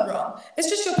also not wrong. It's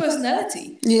just your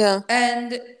personality. Yeah.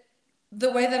 And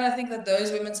the way that I think that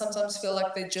those women sometimes feel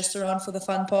like they're just around for the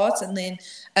fun parts, and then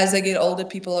as they get older,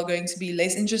 people are going to be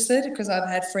less interested, because I've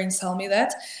had friends tell me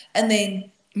that. And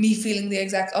then me feeling the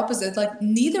exact opposite. Like,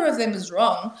 neither of them is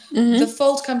wrong. Mm-hmm. The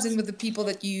fault comes in with the people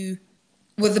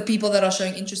that are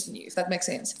showing interest in you, if that makes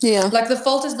sense. Yeah. Like, the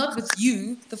fault is not with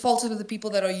you. The fault is with the people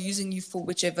that are using you for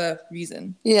whichever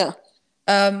reason. Yeah.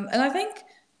 And I think,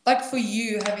 like, for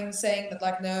you, saying that,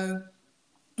 like, no,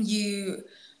 you,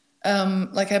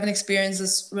 like, haven't experienced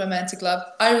this romantic love,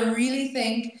 I really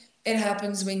think it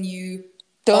happens when you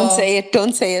Don't say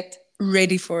it.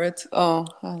 Ready for it. Oh.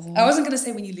 I wasn't going to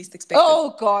say when you least expect it.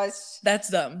 Oh, gosh. That's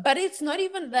dumb. But it's not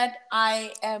even that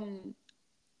I am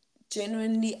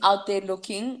genuinely out there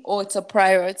looking, or it's a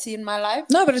priority in my life.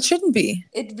 No, but it shouldn't be.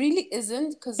 It really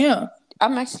isn't, because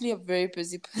I'm actually a very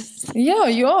busy person. Yeah,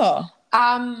 you are.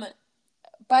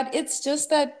 But it's just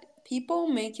that people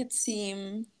make it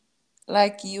seem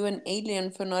like you an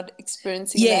alien for not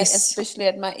experiencing that, Yes. especially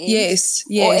at my age. Yes,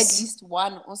 Or at yes. least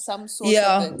one or some sort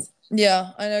Yeah. of it.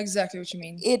 Yeah, I know exactly what you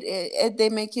mean. They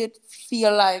make it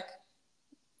feel like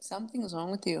something's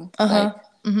wrong with you. Uh-huh.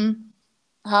 Like,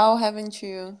 how haven't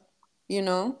you, you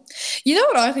know? You know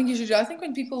what I think you should do? I think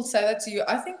when people say that to you,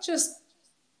 I think just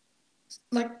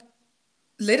like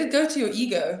let it go to your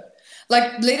ego.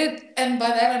 Like let it, and by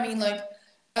that I mean like,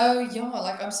 oh yeah,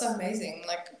 like I'm so amazing.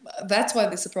 Like that's why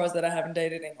they're surprised that I haven't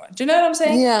dated anyone. Do you know what I'm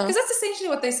saying? Yeah. Because that's essentially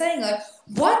what they're saying. Like,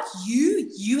 what,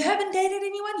 you haven't dated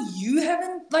anyone? You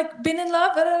haven't like been in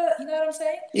love? You know what I'm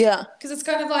saying? Yeah. Because it's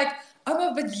kind of like, oh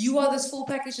no, but you are this full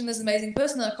package and this amazing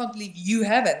person, and I can't believe you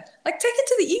haven't. Like, take it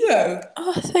to the ego.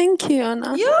 Oh, thank you,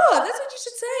 Anna. Yeah, that's what you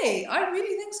should say. I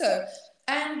really think so.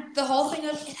 And the whole thing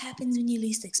of it happens when you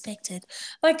least expect it.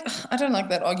 Like, I don't like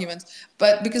that argument,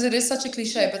 but because it is such a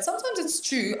cliche, but sometimes it's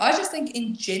true. I just think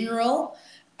in general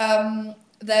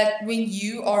that when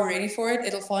you are ready for it,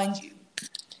 it'll find you.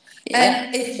 Yeah.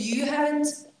 And if you haven't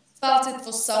felt it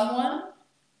for someone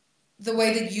the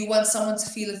way that you want someone to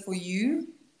feel it for you,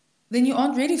 then you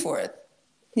aren't ready for it.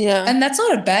 Yeah. And that's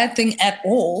not a bad thing at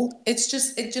all. It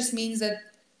just means that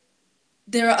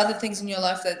there are other things in your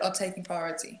life that are taking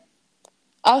priority.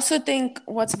 I also think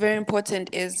what's very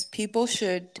important is people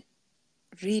should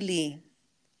really,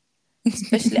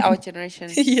 especially our generation,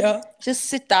 Yeah. just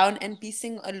sit down and be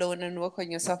sing alone and work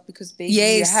on yourself, because baby,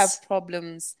 Yes. you have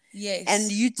problems. Yes.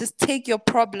 And you just take your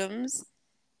problems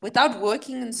without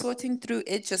working and sorting through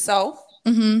it yourself.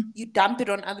 You dump it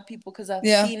on other people, because I've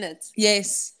seen it.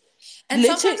 Yes. And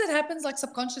sometimes it happens like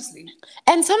subconsciously.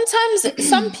 And sometimes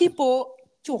some people,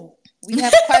 we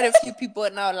have quite a few people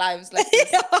in our lives like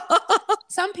this.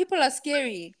 Some people are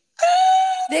scary.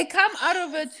 They come out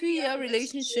of a 2-year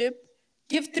relationship,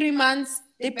 give 3 months,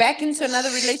 they're back into another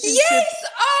relationship. Yes!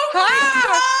 Oh my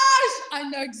gosh! I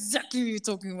know exactly what you're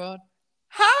talking about.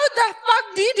 How the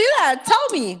fuck do you do that?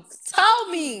 Tell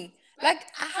me. Like,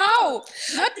 how?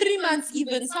 Not 3 months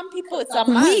even. Some people it's a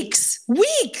month.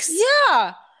 Weeks.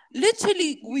 Yeah.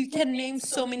 Literally, we can name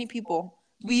so many people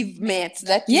we've met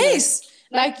that Yes.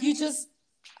 Like, you just,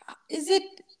 is it,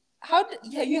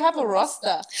 you have a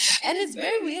roster. And it's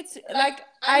very weird. Like,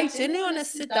 I genuinely want to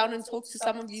sit down and talk to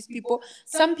some of these people.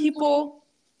 Some people,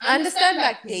 I understand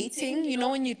like dating,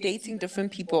 when you're dating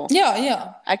different people.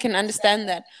 Yeah. I can understand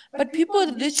that. But people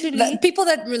literally... people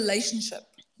that relationship.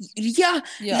 Yeah.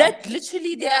 That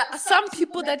literally, there are some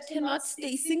people that cannot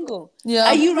stay single. Yeah.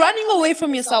 Are you running away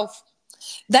from yourself?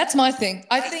 That's my thing.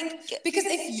 I think because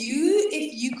if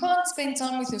you can't spend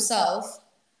time with yourself,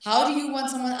 how do you want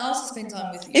someone else to spend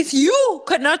time with you? If you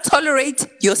cannot tolerate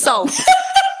yourself,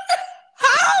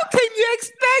 how can you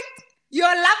expect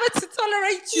your lover to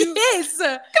tolerate you? Yes. Come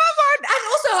on. And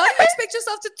also, how do you expect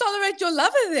yourself to tolerate your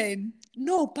lover then?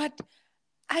 No, but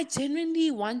I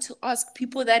genuinely want to ask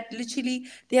people that literally,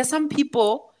 there are some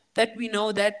people that we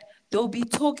know that they'll be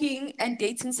talking and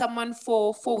dating someone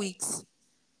for 4 weeks.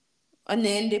 And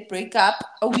then they break up.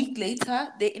 A week later,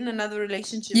 they're in another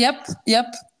relationship.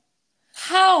 Yep.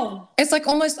 How? It's like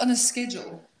almost on a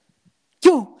schedule.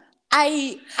 Yo,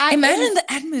 I imagine the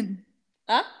admin.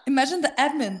 Huh? Imagine the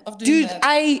admin of doing that. Dude,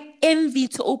 I envy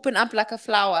to open up like a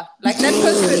flower. Like that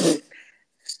person.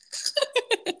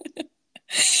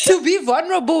 To be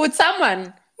vulnerable with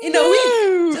someone in a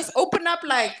week. Just open up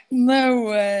like... No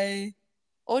way.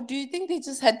 Or do you think they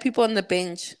just had people on the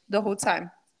bench the whole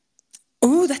time?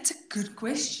 Oh, that's a good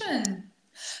question.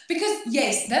 Because,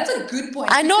 yes, that's a good point.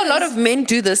 I know a lot of men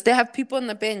do this. They have people on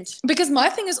the bench. Because my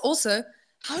thing is also,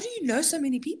 how do you know so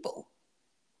many people?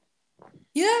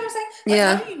 You know what I'm saying? Like,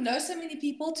 Yeah. How do you know so many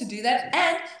people to do that?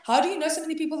 And how do you know so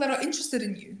many people that are interested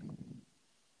in you?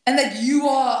 And that you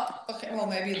are... Okay, well,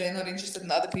 maybe they're not interested in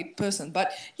the other person,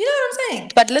 but you know what I'm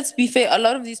saying? But let's be fair. A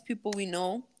lot of these people we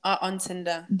know are on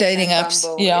Tinder. Dating and apps.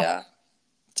 Bumble, Yeah.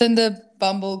 Tinder,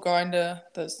 Bumble, Grindr,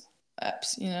 those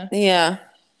apps, Yeah.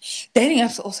 Dating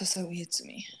apps are also so weird to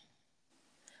me.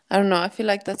 I don't know. I feel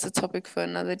like that's a topic for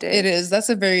another day. It is. That's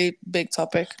a very big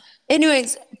topic.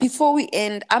 Anyways, before we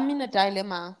end, I'm in a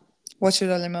dilemma. What's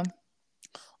your dilemma?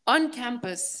 On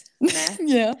campus,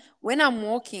 Yeah. when I'm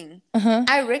walking,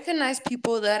 I recognize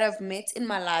people that I've met in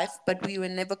my life, but we were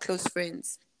never close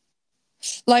friends.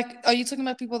 Like, are you talking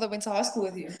about people that went to high school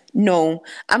with you? No,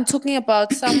 I'm talking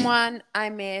about someone I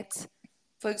met.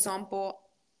 For example,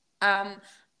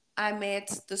 I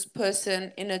met this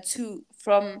person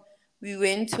we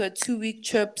went to a 2-week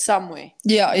trip somewhere.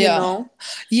 Yeah.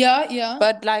 Yeah.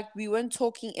 But like, we weren't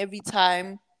talking every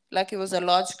time. Like, it was a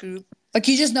large group. Like,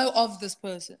 you just know of this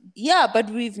person. Yeah, but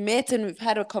we've met and we've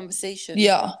had a conversation.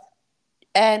 Yeah.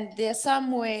 And there's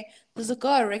some where there's a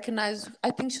girl I recognize,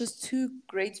 I think she was 2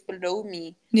 grades below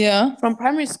me Yeah. from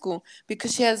primary school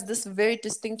because she has this very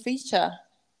distinct feature.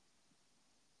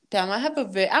 Damn,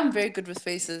 I'm very good with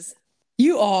faces.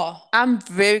 You are. I'm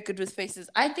very good with faces.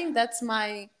 I think that's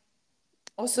my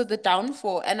also the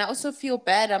downfall. And I also feel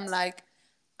bad.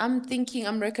 I'm thinking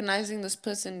I'm recognizing this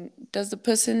person. Does the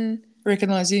person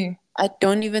Recognize you? I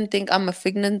don't even think I'm a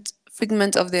figment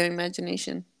of their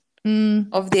imagination,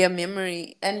 of their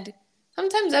memory. And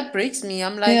sometimes that breaks me.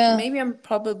 I'm like, Yeah. maybe I'm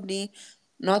probably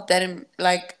not that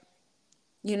like,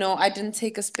 I didn't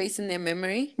take a space in their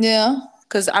memory. Yeah.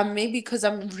 Because I'm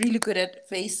really good at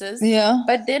faces. Yeah.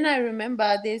 But then I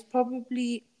remember there's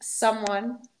probably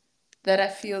someone that I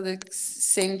feel the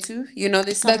same to.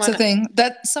 There's someone. That's the thing.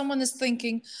 That someone is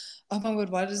thinking, oh my word,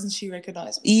 why doesn't she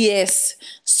recognize me? Yes.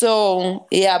 So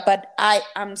yeah, but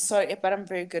I'm sorry, but I'm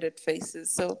very good at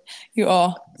faces. So you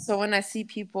are. So when I see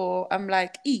people, I'm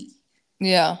like,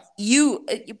 yeah.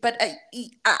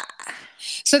 Ah.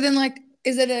 So then, like,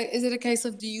 is it a case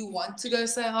of do you want to go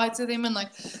say hi to them and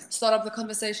like start up the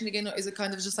conversation again, or is it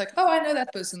kind of just like, oh, I know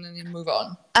that person and then move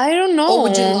on? I don't know. Or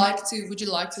would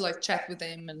you like to like chat with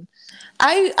them and?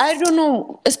 I don't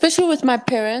know, especially with my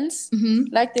parents.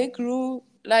 Mm-hmm. Like they grew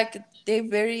like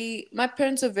my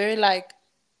parents are very like,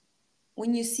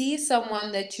 when you see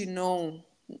someone that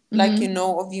like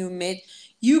of you met,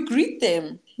 you greet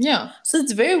them. Yeah. So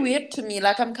it's very weird to me.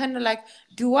 Like I'm kind of like,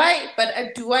 do I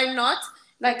not?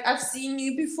 Like I've seen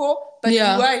you before, but do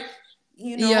I?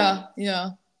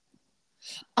 Yeah.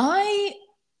 I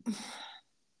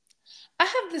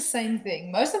have the same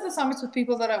thing. Most of the time it's with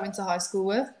people that I went to high school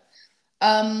with.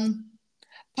 But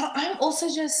I'm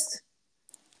also just.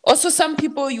 Also, some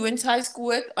people you went to high school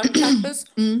with on campus,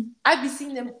 I'd be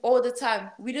seeing them all the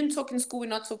time. We didn't talk in school, we're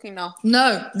not talking now.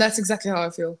 No, that's exactly how I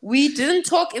feel. We didn't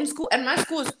talk in school, and my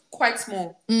school is quite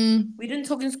small. We didn't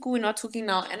talk in school, we're not talking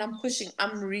now, and I'm pushing.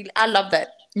 I love that.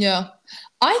 Yeah.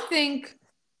 I think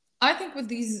with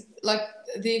these, like,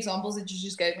 the examples that you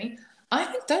just gave me, I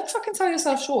think don't fucking sell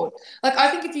yourself short. Like,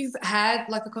 I think if you've had,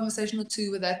 like, a conversation or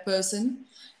two with that person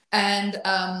and,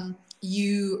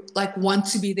 you like want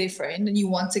to be their friend and you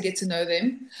want to get to know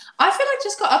them, I feel like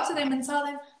just go up to them and tell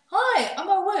them, hi, I'm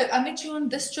at work, I met you on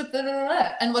this trip, blah, blah, blah.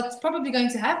 And what's probably going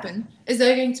to happen is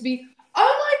they're going to be,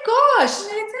 oh my gosh,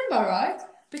 Timba, right?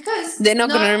 Because they're not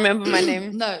going to remember my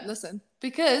name. No, listen,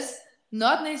 because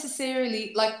not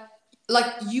necessarily like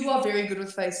you are very good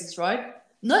with faces, right?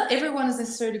 Not everyone is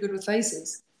necessarily good with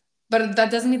faces, but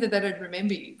that doesn't mean that they don't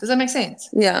remember you. Does that make sense?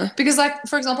 Yeah. Because, like,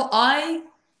 for example, I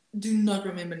do not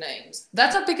remember names.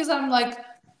 That's not because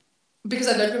because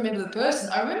I don't remember the person.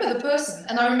 I remember the person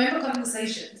and I remember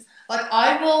conversations. Like,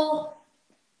 I will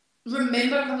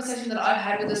remember a conversation that I've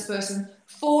had with this person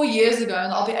 4 years ago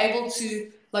and I'll be able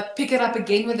to like pick it up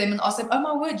again with them and ask them, oh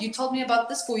my word, you told me about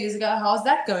this 4 years ago. How's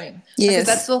that going?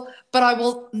 Yes. But I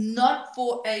will not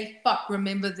for a fuck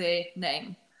remember their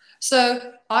name.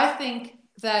 So I think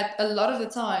that a lot of the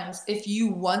times, if you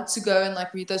want to go and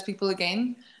like meet those people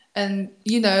again, and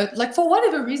like for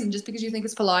whatever reason, just because you think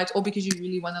it's polite or because you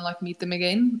really want to like meet them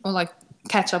again or like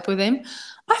catch up with them,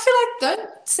 I feel like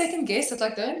don't second guess it.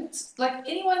 Like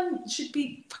anyone should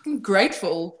be fucking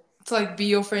grateful to like be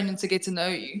your friend and to get to know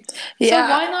you. Yeah.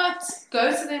 So why not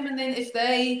go to them, and then if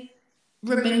they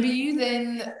remember you,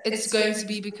 then it's going to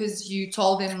be because you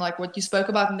told them like what you spoke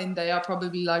about, and then they are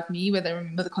probably like me, where they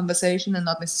remember the conversation and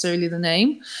not necessarily the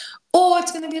name. Or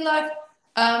it's going to be like,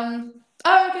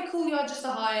 oh, okay, cool, you're just a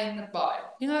hi and a bye.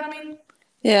 You know what I mean?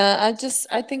 Yeah,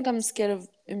 I think I'm scared of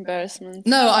embarrassment.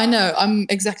 No, I know. I'm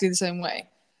exactly the same way.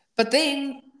 But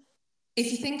then,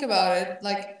 if you think about it,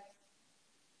 like,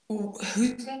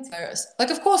 who's going to embarrass? Like,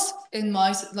 of course,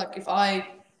 if I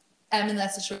am in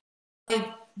that situation,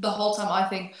 the whole time I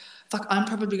think, fuck, I'm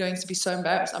probably going to be so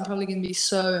embarrassed. I'm probably going to be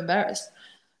so embarrassed.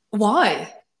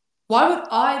 Why? Why would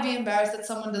I be embarrassed that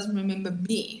someone doesn't remember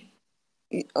me?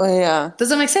 Oh, yeah. Does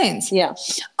that make sense? Yeah.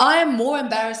 I am more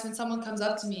embarrassed when someone comes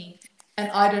up to me and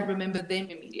I don't remember them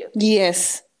immediately.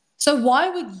 Yes. So why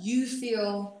would you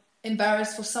feel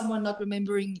embarrassed for someone not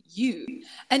remembering you?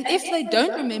 And if they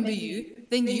don't remember you,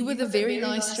 then you were the very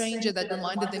nice stranger that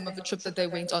reminded them of a trip that they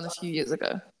went on a few years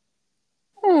ago.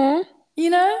 Aww. You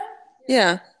know?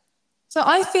 Yeah. So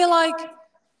I feel like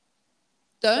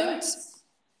don't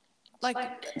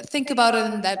think about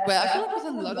it in that way. I feel like with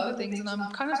a lot of the things, and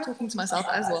I'm kind of talking to myself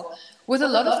as well, with a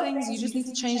lot of things, you just need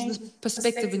to change the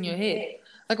perspective in your head.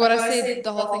 Like what I said,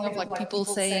 the whole thing of like people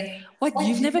saying, what,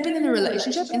 you've never been in a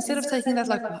relationship? Instead of taking that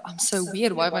like, I'm so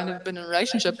weird, why have I never been in a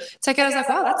relationship? Take it as like,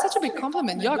 wow, that's such a big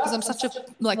compliment. Yeah, because I'm such a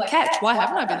like catch. Why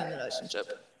haven't I been in a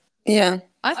relationship? Yeah.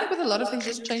 I think with a lot of things,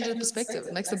 just change the perspective.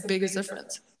 It makes the biggest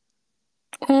difference.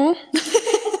 Oh.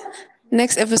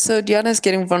 Next episode, Yana's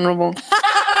getting vulnerable.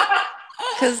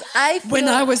 Because I feel When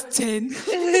I was 10.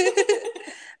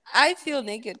 I feel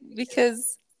naked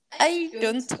because I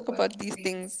don't talk about these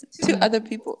things to other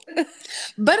people.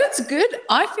 But it's good.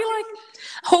 I feel like,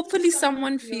 Hopefully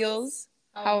someone feels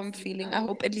how I'm feeling. I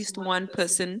hope at least one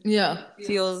person yeah,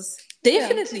 feels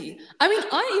definitely. I mean,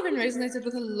 I even resonated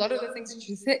with a lot of the things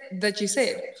that you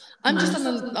said. I'm just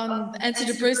on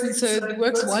antidepressants, so it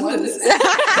works wonders.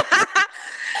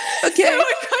 Okay.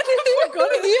 I kind of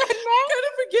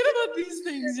forget about these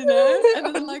things, you know? And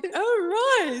then I'm like,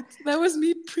 oh, right. That was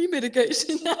me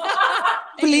pre-medication.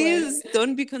 Please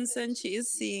don't be concerned. She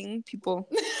is seeing people.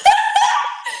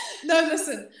 No,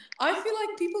 listen. I feel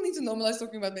like people need to normalize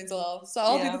talking about mental health. So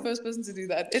I'll be the first person to do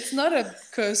that. It's not a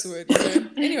curse word, you know?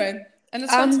 Anyway, and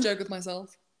it's fun to joke with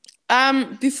myself.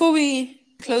 Before we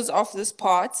close off this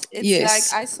part, it's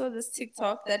Yes. like I saw this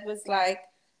TikTok that was like,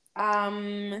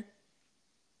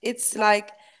 it's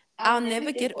like I'll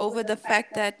never get over the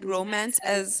fact that romance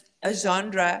as a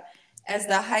genre, as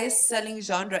the highest selling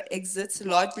genre, exists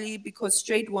largely because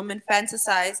straight women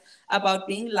fantasize about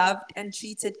being loved and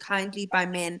treated kindly by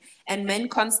men. And men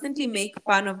constantly make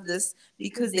fun of this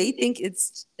because they think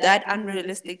it's that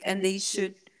unrealistic and they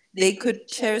could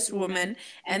cherish women,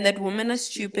 and that women are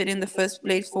stupid in the first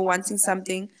place for wanting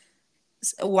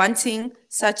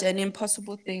such an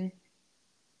impossible thing.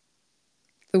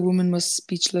 The woman was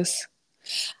speechless.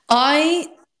 I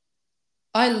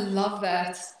love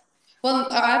that. Well,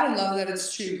 I don't love that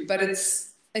it's true, but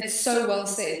it's so well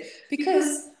said,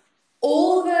 because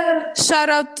all the Shout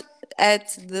out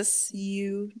at this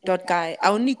guy. I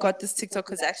only got this TikTok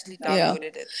because I actually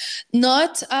downloaded it.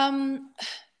 Not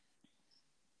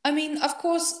I mean, of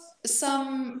course,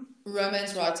 some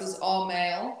romance writers are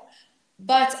male,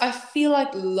 but I feel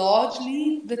like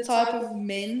largely the type of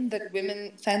men that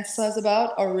women fantasize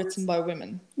about are written by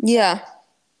women. Yeah.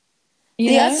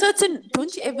 You There are know? certain.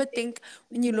 Don't you ever think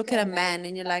when you look at a man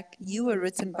and you're like, you were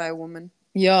written by a woman?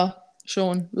 Yeah,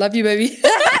 Sean. Love you, baby.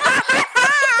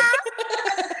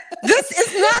 This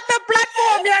is not the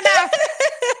platform, Yana.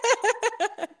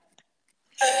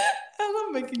 I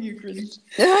love making you cringe.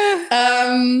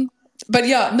 But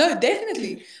yeah, no,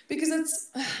 definitely, because it's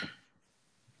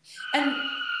and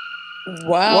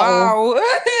Wow.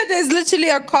 There's literally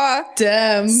a car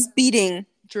speeding.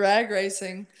 Drag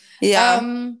racing. Yeah.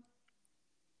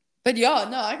 But yeah,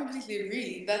 no, I completely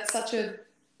agree. That's such a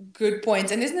good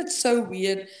point. And isn't it so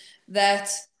weird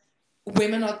that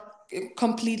women are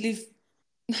completely,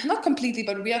 not completely,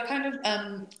 but we are kind of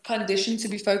conditioned to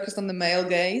be focused on the male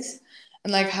gaze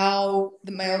and like how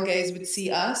the male gaze would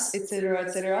see us, etc.,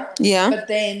 etc. Yeah. But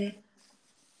then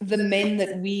the men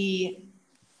that we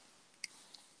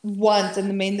want and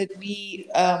the men that we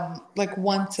like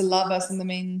want to love us and the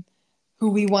men who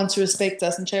we want to respect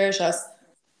us and cherish us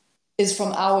is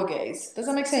from our gaze. Does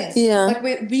that make sense? Yeah. Like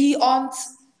we aren't,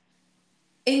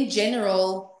 in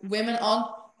general, women aren't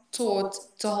taught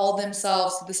to hold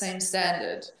themselves to the same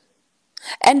standard.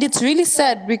 And it's really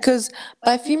sad because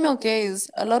by female gaze,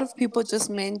 a lot of people just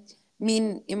mean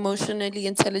emotionally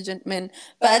intelligent men.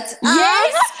 But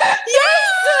yes,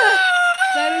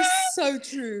 that is so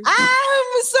true.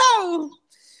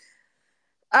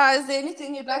 Is there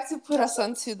anything you'd like to put us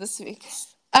onto this week?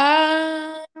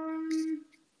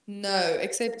 No,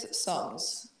 except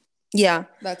songs. Yeah,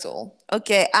 that's all.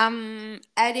 Okay, I'm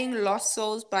adding Lost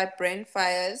Souls by Brain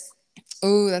Fires.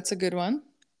 Oh, that's a good one.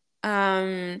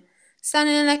 Sounding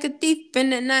like a thief in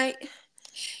the night.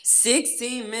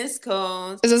 16 missed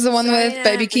calls. Is this the one with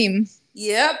Baby Keem?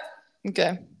 Yep.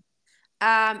 Okay.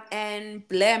 And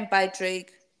Blame by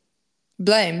Drake.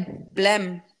 Blame.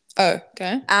 Oh,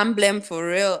 okay. I'm Blame for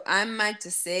real. I might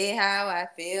just say how I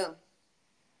feel.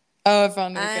 Oh, I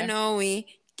found it. I know we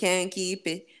can't keep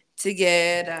it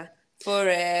together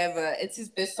forever. It's his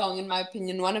best song, in my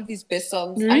opinion. One of his best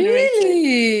songs.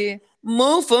 Really?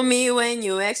 Move for me when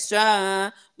you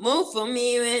extra. Move for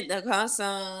me with the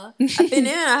casa. I've been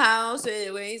in a house where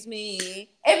it weighs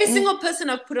me. Every single person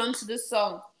I've put onto this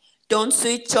song. Don't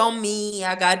switch on me.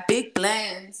 I got big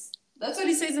plans. That's what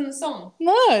he says in the song.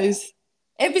 Nice.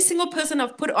 Every single person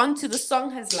I've put onto the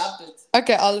song has loved it.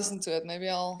 Okay, I'll listen to it. Maybe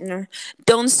I'll...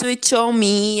 Don't switch on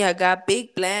me. I got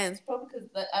big plans. Probably because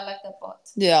I like that part.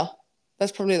 Yeah,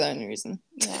 that's probably the only reason.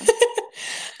 Yeah.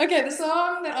 Okay, the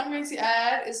song that I'm going to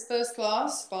add is First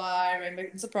Class by Rainbow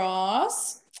and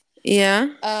Surprise. Yeah.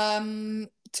 2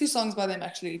 songs by them,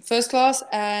 actually. First Class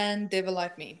and Devil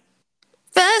Like Me.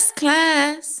 First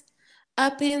class.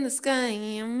 Up in the sky,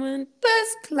 I'm in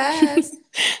first class.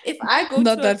 If I go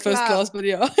Not to a that first club, class, but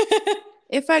yeah.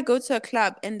 if I go to a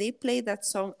club and they play that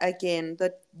song again,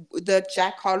 the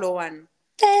Jack Harlow one,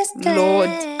 First Lord,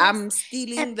 I'm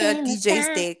stealing the DJ's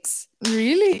decks.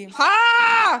 Really?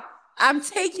 Ha! I'm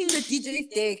taking the DJ's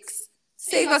decks.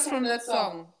 Save us from that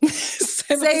song.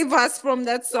 Save us from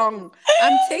that song.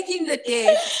 I'm taking the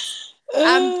decks.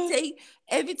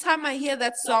 Every time I hear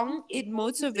that song, it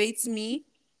motivates me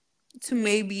to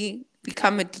maybe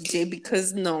become a DJ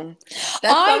because no, that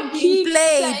song being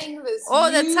played all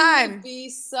the time. Would be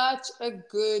such a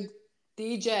good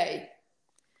DJ.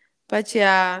 But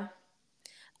yeah,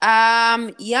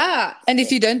 yeah. And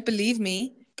if you don't believe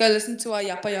me, go listen to our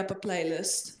Yappa Yappa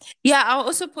playlist. Yeah, I'll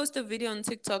also post a video on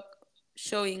TikTok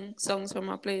showing songs from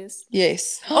our playlist.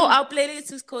 Yes. Oh, our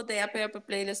playlist is called the Yappa Yappa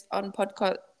playlist on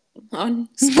podcast on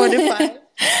Spotify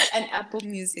and Apple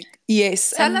Music.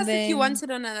 Yes. Tell us if you want it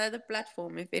on another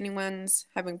platform. If anyone's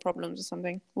having problems or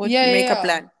something, we'll make a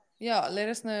plan. Yeah, let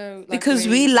us know. Because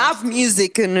we love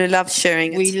music and we love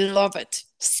sharing it. We love it.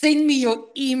 Send me your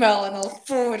email and I'll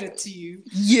forward it to you.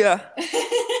 Yeah.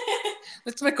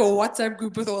 Let's make a WhatsApp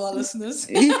group with all our listeners.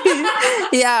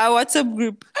 Yeah, a WhatsApp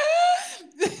group.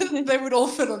 They would all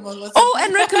fit on one WhatsApp. Oh,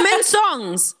 and recommend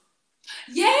songs.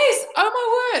 Yes. Oh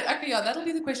my word. Okay, yeah, that'll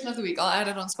be the question of the week. I'll add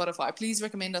it on Spotify. Please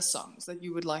recommend us songs that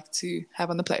you would like to have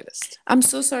on the playlist. I'm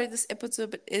so sorry this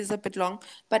episode is a bit long,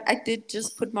 but I did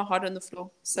just put my heart on the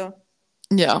floor. So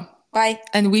yeah. Bye.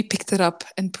 And we picked it up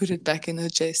and put it back in her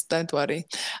chest. Don't worry.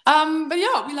 But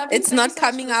yeah, we love it. It's not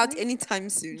coming out anytime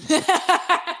soon. Thank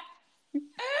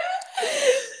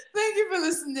you for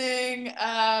listening.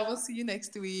 We'll see you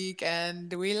next week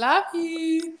and we love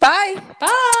you. Bye.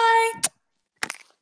 Bye.